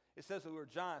 It says who were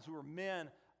giants, who were men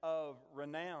of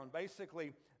renown.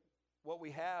 Basically, what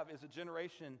we have is a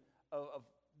generation of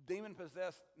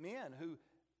demon-possessed men who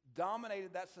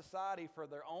dominated that society for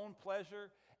their own pleasure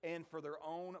and for their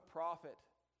own profit.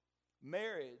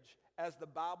 Marriage, as the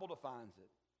Bible defines it,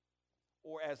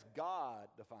 or as God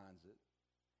defines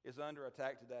it, is under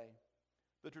attack today.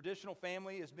 The traditional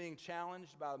family is being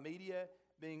challenged by the media,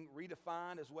 being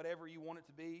redefined as whatever you want it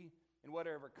to be, in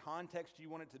whatever context you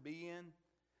want it to be in.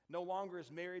 No longer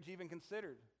is marriage even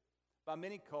considered. By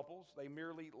many couples, they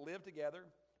merely live together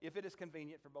if it is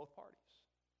convenient for both parties.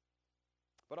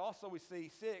 But also we see,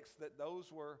 6, that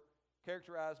those were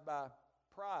characterized by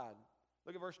pride.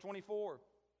 Look at verse 24.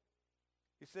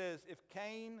 He says, if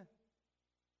Cain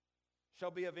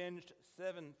shall be avenged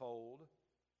sevenfold,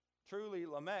 truly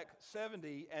Lamech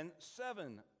 70 and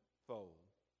sevenfold.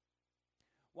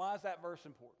 Why is that verse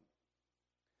important?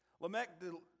 Lamech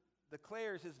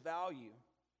declares his value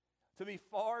to be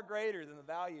far greater than the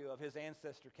value of his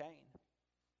ancestor Cain.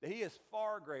 That he is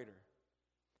far greater.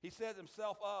 He sets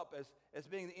himself up as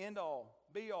being the end-all,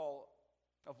 be-all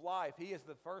of life. He is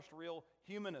the first real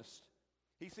humanist.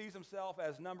 He sees himself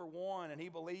as number one, and he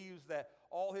believes that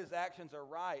all his actions are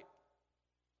right.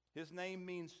 His name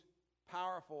means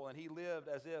powerful, and he lived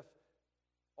as if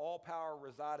all power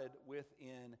resided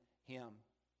within him.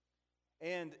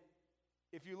 And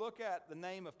if you look at the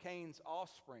name of Cain's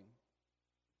offspring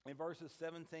in verses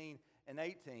 17 and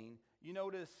 18, you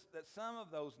notice that some of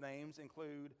those names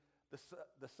include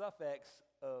the suffix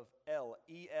of El,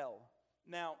 E-L.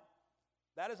 Now,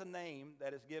 that is a name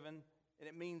that is given, and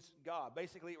it means God.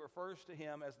 Basically, it refers to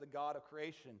him as the God of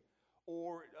creation,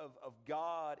 or of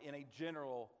God in a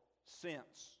general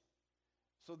sense.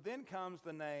 So then comes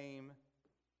the name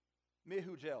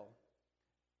Mehujael.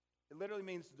 It literally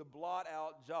means to blot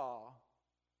out Jah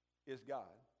is God.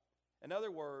 In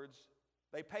other words,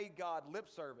 they paid God lip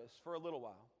service for a little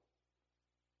while.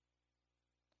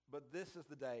 But this is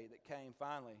the day that came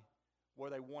finally where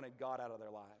they wanted God out of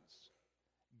their lives.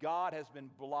 God has been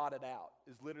blotted out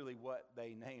is literally what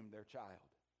they named their child.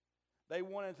 They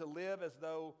wanted to live as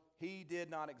though he did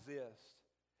not exist.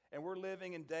 And we're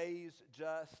living in days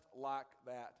just like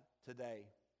that today.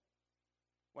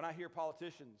 When I hear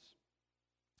politicians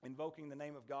invoking the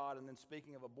name of God and then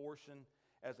speaking of abortion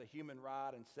as a human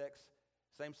right and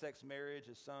same-sex marriage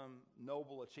as some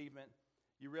noble achievement,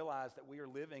 you realize that we are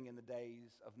living in the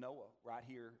days of Noah right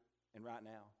here and right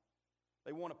now.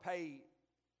 They want to pay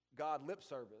God lip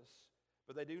service,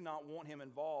 but they do not want him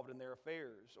involved in their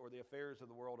affairs or the affairs of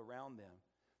the world around them.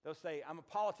 They'll say, I'm a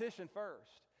politician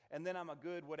first, and then I'm a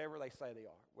good whatever they say they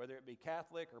are, whether it be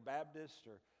Catholic or Baptist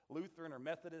or Lutheran or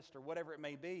Methodist or whatever it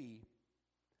may be.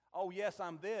 Oh, yes,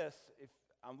 I'm this if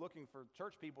I'm looking for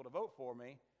church people to vote for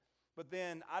me, but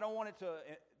then I don't want it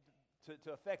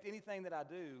to affect anything that I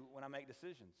do when I make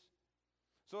decisions.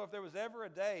 So if there was ever a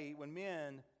day when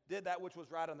men did that which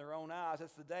was right in their own eyes,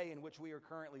 it's the day in which we are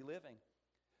currently living.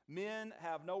 Men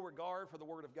have no regard for the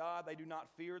word of God. They do not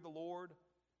fear the Lord,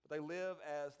 but they live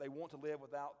as they want to live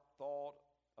without thought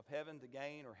of heaven to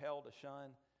gain or hell to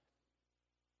shun.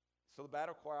 So the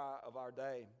battle cry of our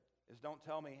day is, don't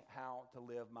tell me how to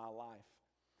live my life.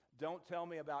 Don't tell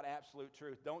me about absolute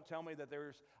truth. Don't tell me that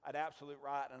there's an absolute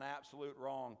right and an absolute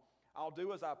wrong. I'll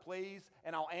do as I please,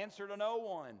 and I'll answer to no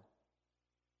one.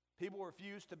 People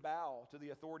refuse to bow to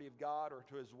the authority of God or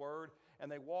to his word,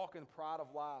 and they walk in pride of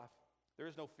life. There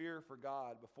is no fear for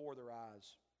God before their eyes.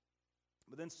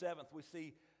 But then 7th, we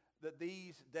see that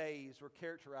these days were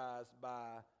characterized by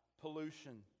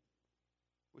pollution.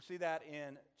 We see that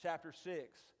in chapter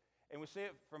 6, and we see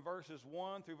it from verses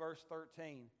 1 through verse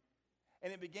 13.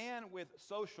 And it began with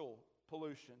social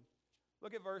pollution.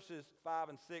 Look at verses 5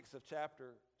 and 6 of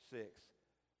chapter 6.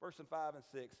 Verses 5 and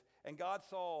 6. And God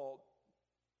saw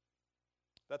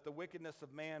that the wickedness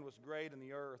of man was great in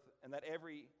the earth, and that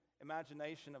every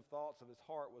imagination of thoughts of his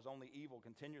heart was only evil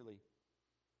continually.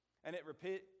 And it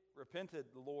repented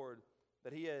the Lord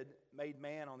that he had made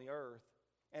man on the earth,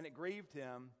 and it grieved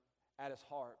him at his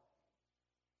heart.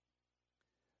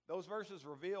 Those verses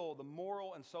reveal the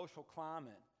moral and social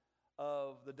climate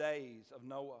of the days of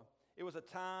Noah. It was a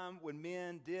time when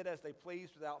men did as they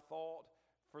pleased without thought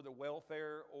for the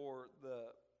welfare or the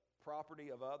property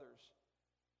of others.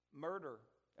 Murder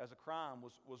as a crime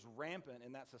was rampant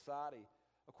in that society.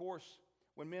 Of course,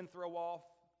 when men throw off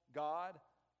God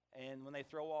and when they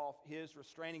throw off his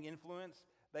restraining influence,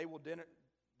 they will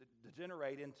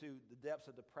degenerate into the depths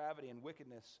of depravity and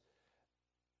wickedness.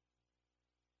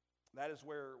 That is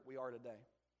where we are today.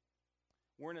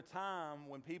 We're in a time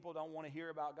when people don't want to hear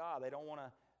about God. They don't want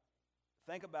to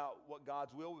think about what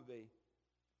God's will would be.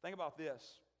 Think about this.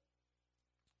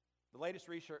 The latest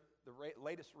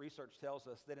research tells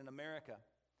us that in America,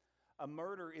 a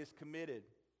murder is committed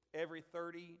every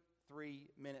 33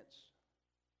 minutes.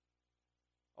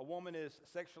 A woman is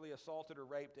sexually assaulted or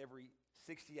raped every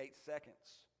 68 seconds.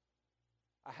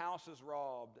 A house is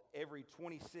robbed every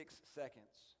 26 seconds.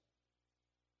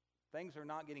 Things are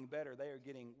not getting better. They are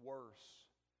getting worse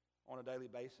on a daily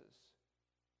basis.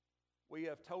 We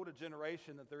have told a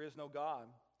generation that there is no God,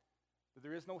 that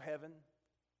there is no heaven,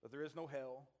 that there is no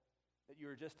hell, that you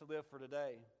are just to live for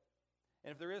today.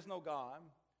 And if there is no God,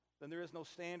 then there is no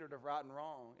standard of right and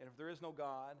wrong. And if there is no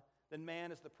God, then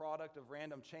man is the product of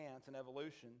random chance and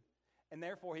evolution, and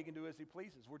therefore he can do as he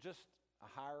pleases. We're just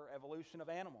a higher evolution of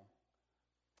animal.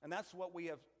 And that's what we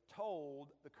have told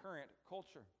the current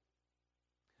culture.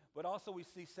 But also we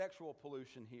see sexual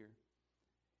pollution here.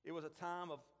 It was a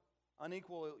time of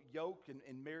unequal yoke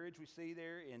in marriage, we see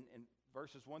there in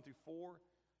verses 1 through 4.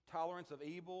 Tolerance of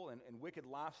evil and wicked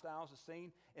lifestyles is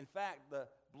seen. In fact, the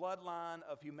bloodline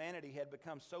of humanity had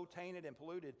become so tainted and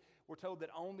polluted, we're told that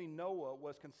only Noah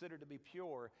was considered to be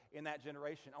pure in that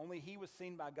generation. Only he was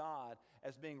seen by God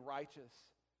as being righteous.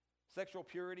 Sexual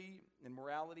purity and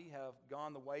morality have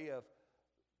gone the way of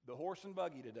the horse and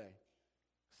buggy today.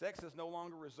 Sex is no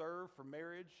longer reserved for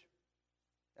marriage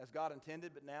as God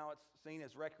intended, but now it's seen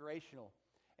as recreational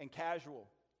and casual.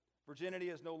 Virginity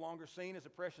is no longer seen as a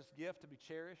precious gift to be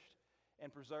cherished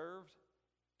and preserved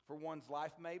for one's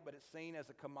life mate, but it's seen as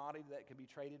a commodity that can be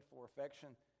traded for affection,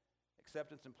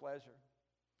 acceptance, and pleasure.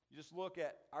 You just look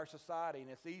at our society, and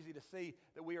it's easy to see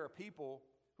that we are a people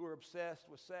who are obsessed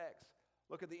with sex.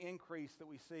 Look at the increase that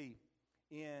we see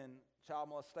in child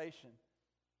molestation.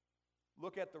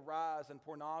 Look at the rise in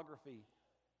pornography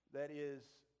that is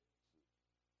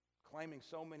claiming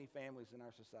so many families in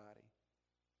our society.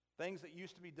 Things that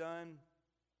used to be done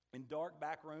in dark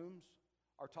back rooms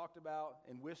are talked about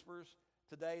in whispers.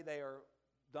 Today they are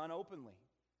done openly.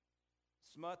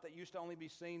 Smut that used to only be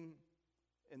seen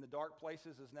in the dark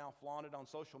places is now flaunted on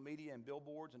social media and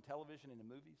billboards and television and in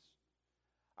movies.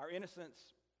 Our innocence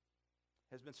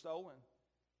has been stolen.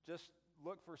 Just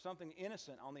look for something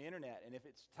innocent on the internet, and if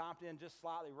it's typed in just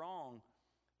slightly wrong,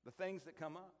 the things that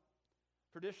come up.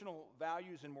 Traditional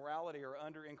values and morality are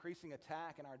under increasing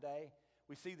attack in our day.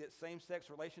 We see that same-sex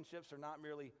relationships are not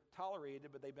merely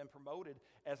tolerated, but they've been promoted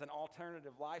as an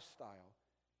alternative lifestyle.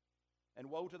 And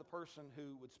woe to the person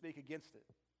who would speak against it.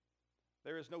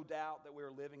 There is no doubt that we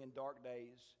are living in dark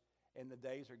days, and the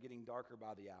days are getting darker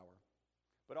by the hour.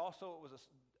 But also it was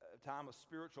a time of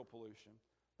spiritual pollution.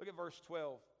 Look at verse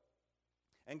 12.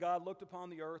 And God looked upon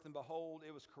the earth, and behold,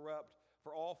 it was corrupt,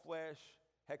 for all flesh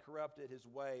had corrupted his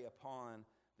way upon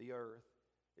the earth.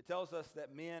 It tells us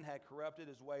that men had corrupted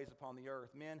his ways upon the earth.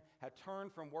 Men had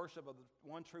turned from worship of the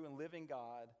one true and living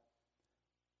God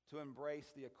to embrace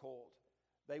the occult.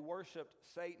 They worshiped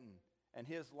Satan and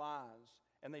his lies,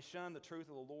 and they shunned the truth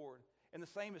of the Lord. And the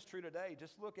same is true today.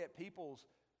 Just look at people's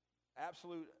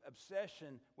absolute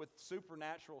obsession with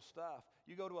supernatural stuff.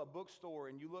 You go to a bookstore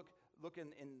and you look in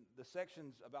the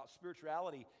sections about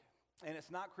spirituality, and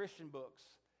it's not Christian books.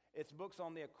 It's books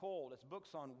on the occult. It's books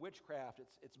on witchcraft.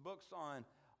 It's books on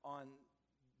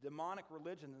demonic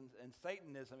religion and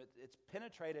Satanism. It's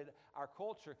penetrated our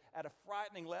culture at a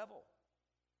frightening level.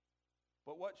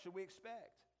 But what should we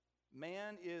expect?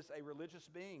 Man is a religious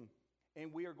being,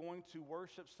 and we are going to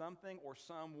worship something or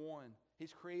someone.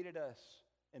 He's created us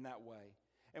in that way.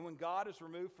 And when God is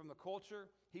removed from the culture,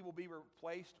 he will be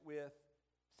replaced with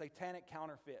satanic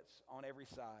counterfeits on every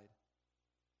side.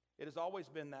 It has always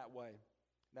been that way.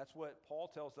 That's what Paul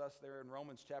tells us there in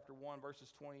Romans chapter 1,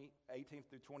 verses 18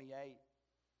 through 28.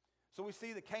 So we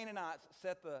see the Canaanites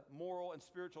set the moral and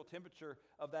spiritual temperature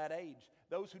of that age.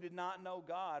 Those who did not know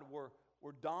God were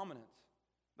dominant.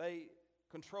 They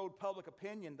controlled public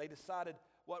opinion. They decided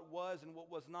what was and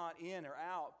what was not in or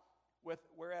out.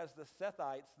 Whereas the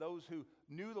Sethites, those who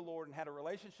knew the Lord and had a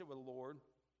relationship with the Lord,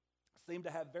 seemed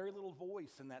to have very little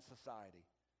voice in that society.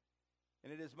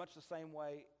 And it is much the same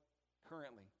way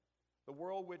currently. The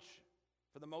world, which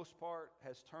for the most part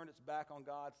has turned its back on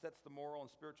God, sets the moral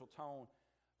and spiritual tone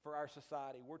for our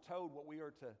society. We're told what we are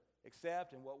to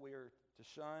accept and what we are to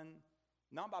shun,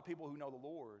 not by people who know the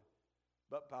Lord,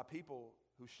 but by people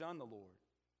who shun the Lord.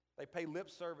 They pay lip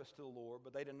service to the Lord,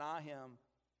 but they deny him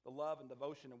the love and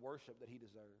devotion and worship that he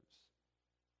deserves.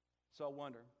 So I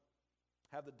wonder,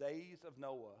 have the days of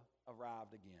Noah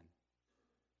arrived again?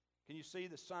 Can you see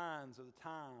the signs of the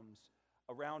times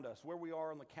around us, where we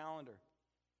are on the calendar?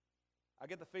 I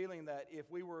get the feeling that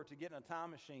if we were to get in a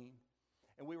time machine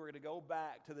and we were to go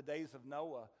back to the days of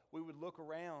Noah, we would look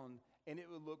around and it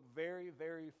would look very,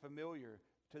 very familiar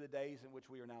to the days in which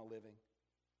we are now living.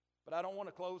 But I don't want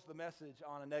to close the message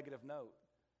on a negative note.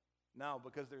 No,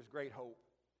 because there's great hope.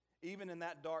 Even in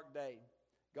that dark day,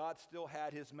 God still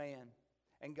had his man,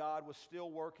 and God was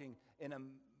still working in a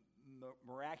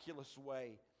miraculous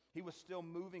way. He was still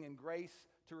moving in grace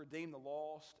to redeem the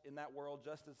lost in that world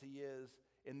just as he is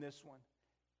in this one.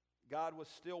 God was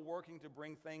still working to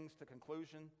bring things to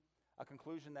conclusion, a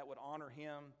conclusion that would honor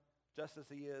him just as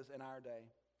he is in our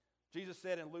day. Jesus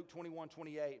said in Luke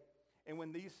 21:28, "And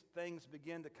when these things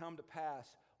begin to come to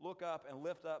pass, look up and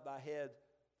lift up thy head,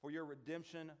 for your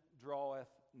redemption draweth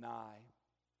nigh."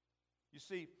 You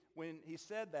see, when he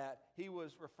said that, he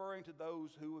was referring to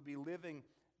those who would be living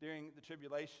during the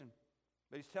tribulation.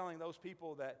 But he's telling those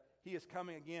people that he is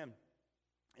coming again.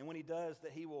 And when he does,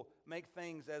 that he will make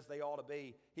things as they ought to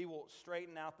be. He will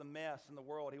straighten out the mess in the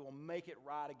world. He will make it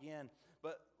right again.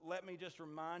 But let me just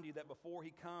remind you that before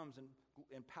he comes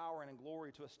in power and in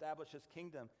glory to establish his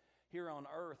kingdom here on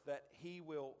earth, that he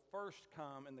will first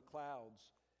come in the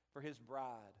clouds for his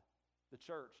bride, the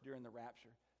church, during the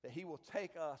rapture. That he will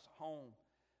take us home.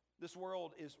 This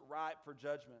world is ripe for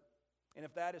judgment. And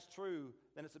if that is true,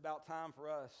 then it's about time for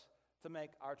us to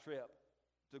make our trip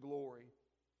to glory.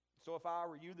 So if I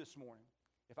were you this morning,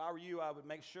 if I were you, I would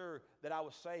make sure that I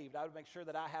was saved. I would make sure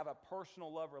that I have a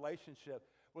personal love relationship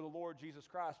with the Lord Jesus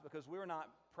Christ, because we're not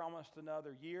promised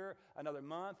another year, another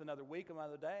month, another week,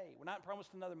 another day. We're not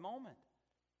promised another moment.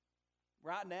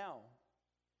 Right now,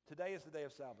 today is the day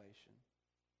of salvation.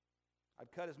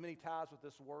 I'd cut as many ties with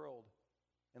this world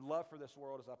and love for this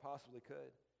world as I possibly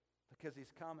could, because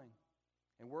he's coming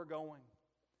and we're going.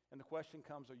 And the question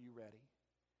comes, are you ready?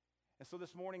 And so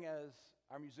this morning, as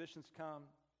our musicians come,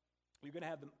 you're going to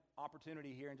have the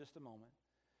opportunity here in just a moment,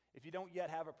 if you don't yet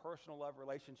have a personal love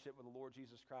relationship with the Lord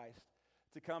Jesus Christ,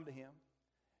 to come to him.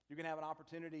 You're going to have an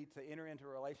opportunity to enter into a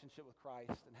relationship with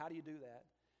Christ. And how do you do that?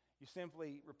 You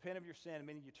simply repent of your sin,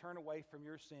 meaning you turn away from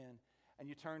your sin and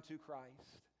you turn to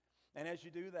Christ. And as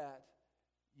you do that,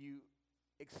 you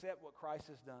accept what Christ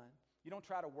has done. You don't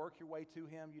try to work your way to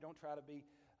him. You don't try to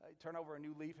turn over a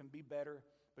new leaf and be better,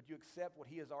 but you accept what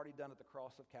he has already done at the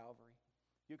cross of Calvary.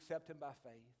 You accept him by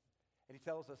faith. And he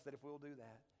tells us that if we'll do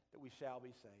that, that we shall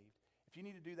be saved. If you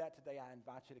need to do that today, I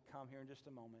invite you to come here in just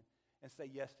a moment and say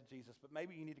yes to Jesus. But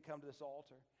maybe you need to come to this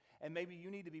altar. And maybe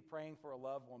you need to be praying for a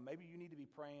loved one. Maybe you need to be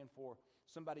praying for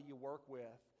somebody you work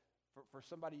with, for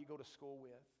somebody you go to school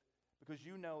with, because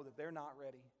you know that they're not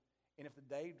ready. And if the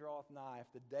day draweth nigh,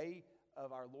 if the day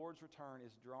of our Lord's return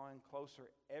is drawing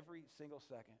closer every single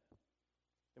second,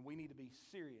 then we need to be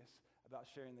serious about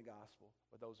sharing the gospel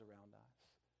with those around us.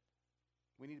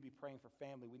 We need to be praying for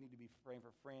family. We need to be praying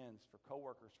for friends, for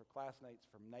coworkers, for classmates,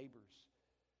 for neighbors,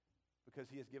 because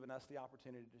he has given us the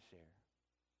opportunity to share.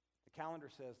 The calendar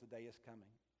says the day is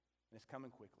coming, and it's coming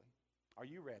quickly. Are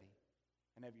you ready?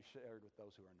 And have you shared with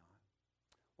those who are not?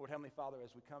 Lord Heavenly Father,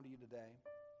 as we come to you today,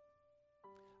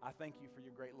 I thank you for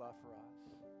your great love for us.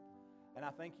 And I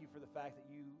thank you for the fact that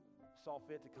you saw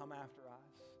fit to come after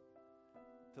us,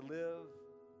 to live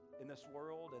in this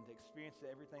world and to experience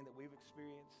everything that we've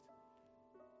experienced,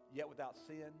 yet without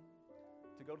sin,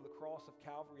 to go to the cross of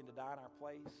Calvary and to die in our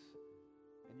place.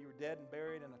 And you were dead and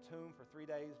buried in a tomb for 3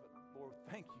 days, but Lord,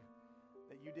 thank you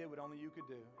that you did what only you could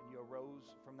do, and you arose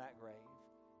from that grave,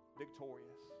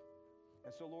 victorious.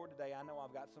 And so, Lord, today I know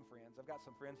I've got some friends. I've got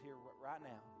some friends here right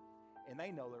now, and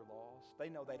they know they're lost. They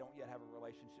know they don't yet have a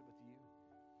relationship with you.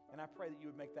 And I pray that you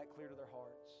would make that clear to their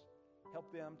hearts. Help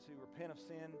them to repent of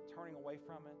sin, turning away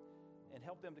from it, and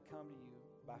help them to come to you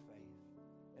by faith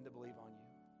and to believe on you.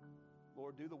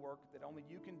 Lord, do the work that only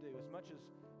you can do. As much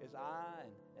as I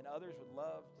and others would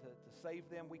love to save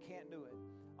them, we can't do it.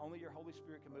 Only your Holy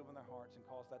Spirit can move in their hearts and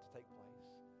cause that to take place.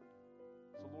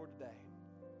 So Lord, today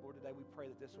we pray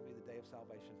that this will be the day of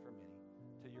salvation for many,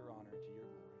 to your honor and to your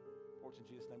glory. For it's in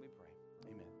Jesus' name we pray.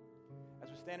 Amen. As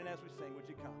we stand and as we sing, would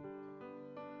you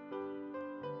come?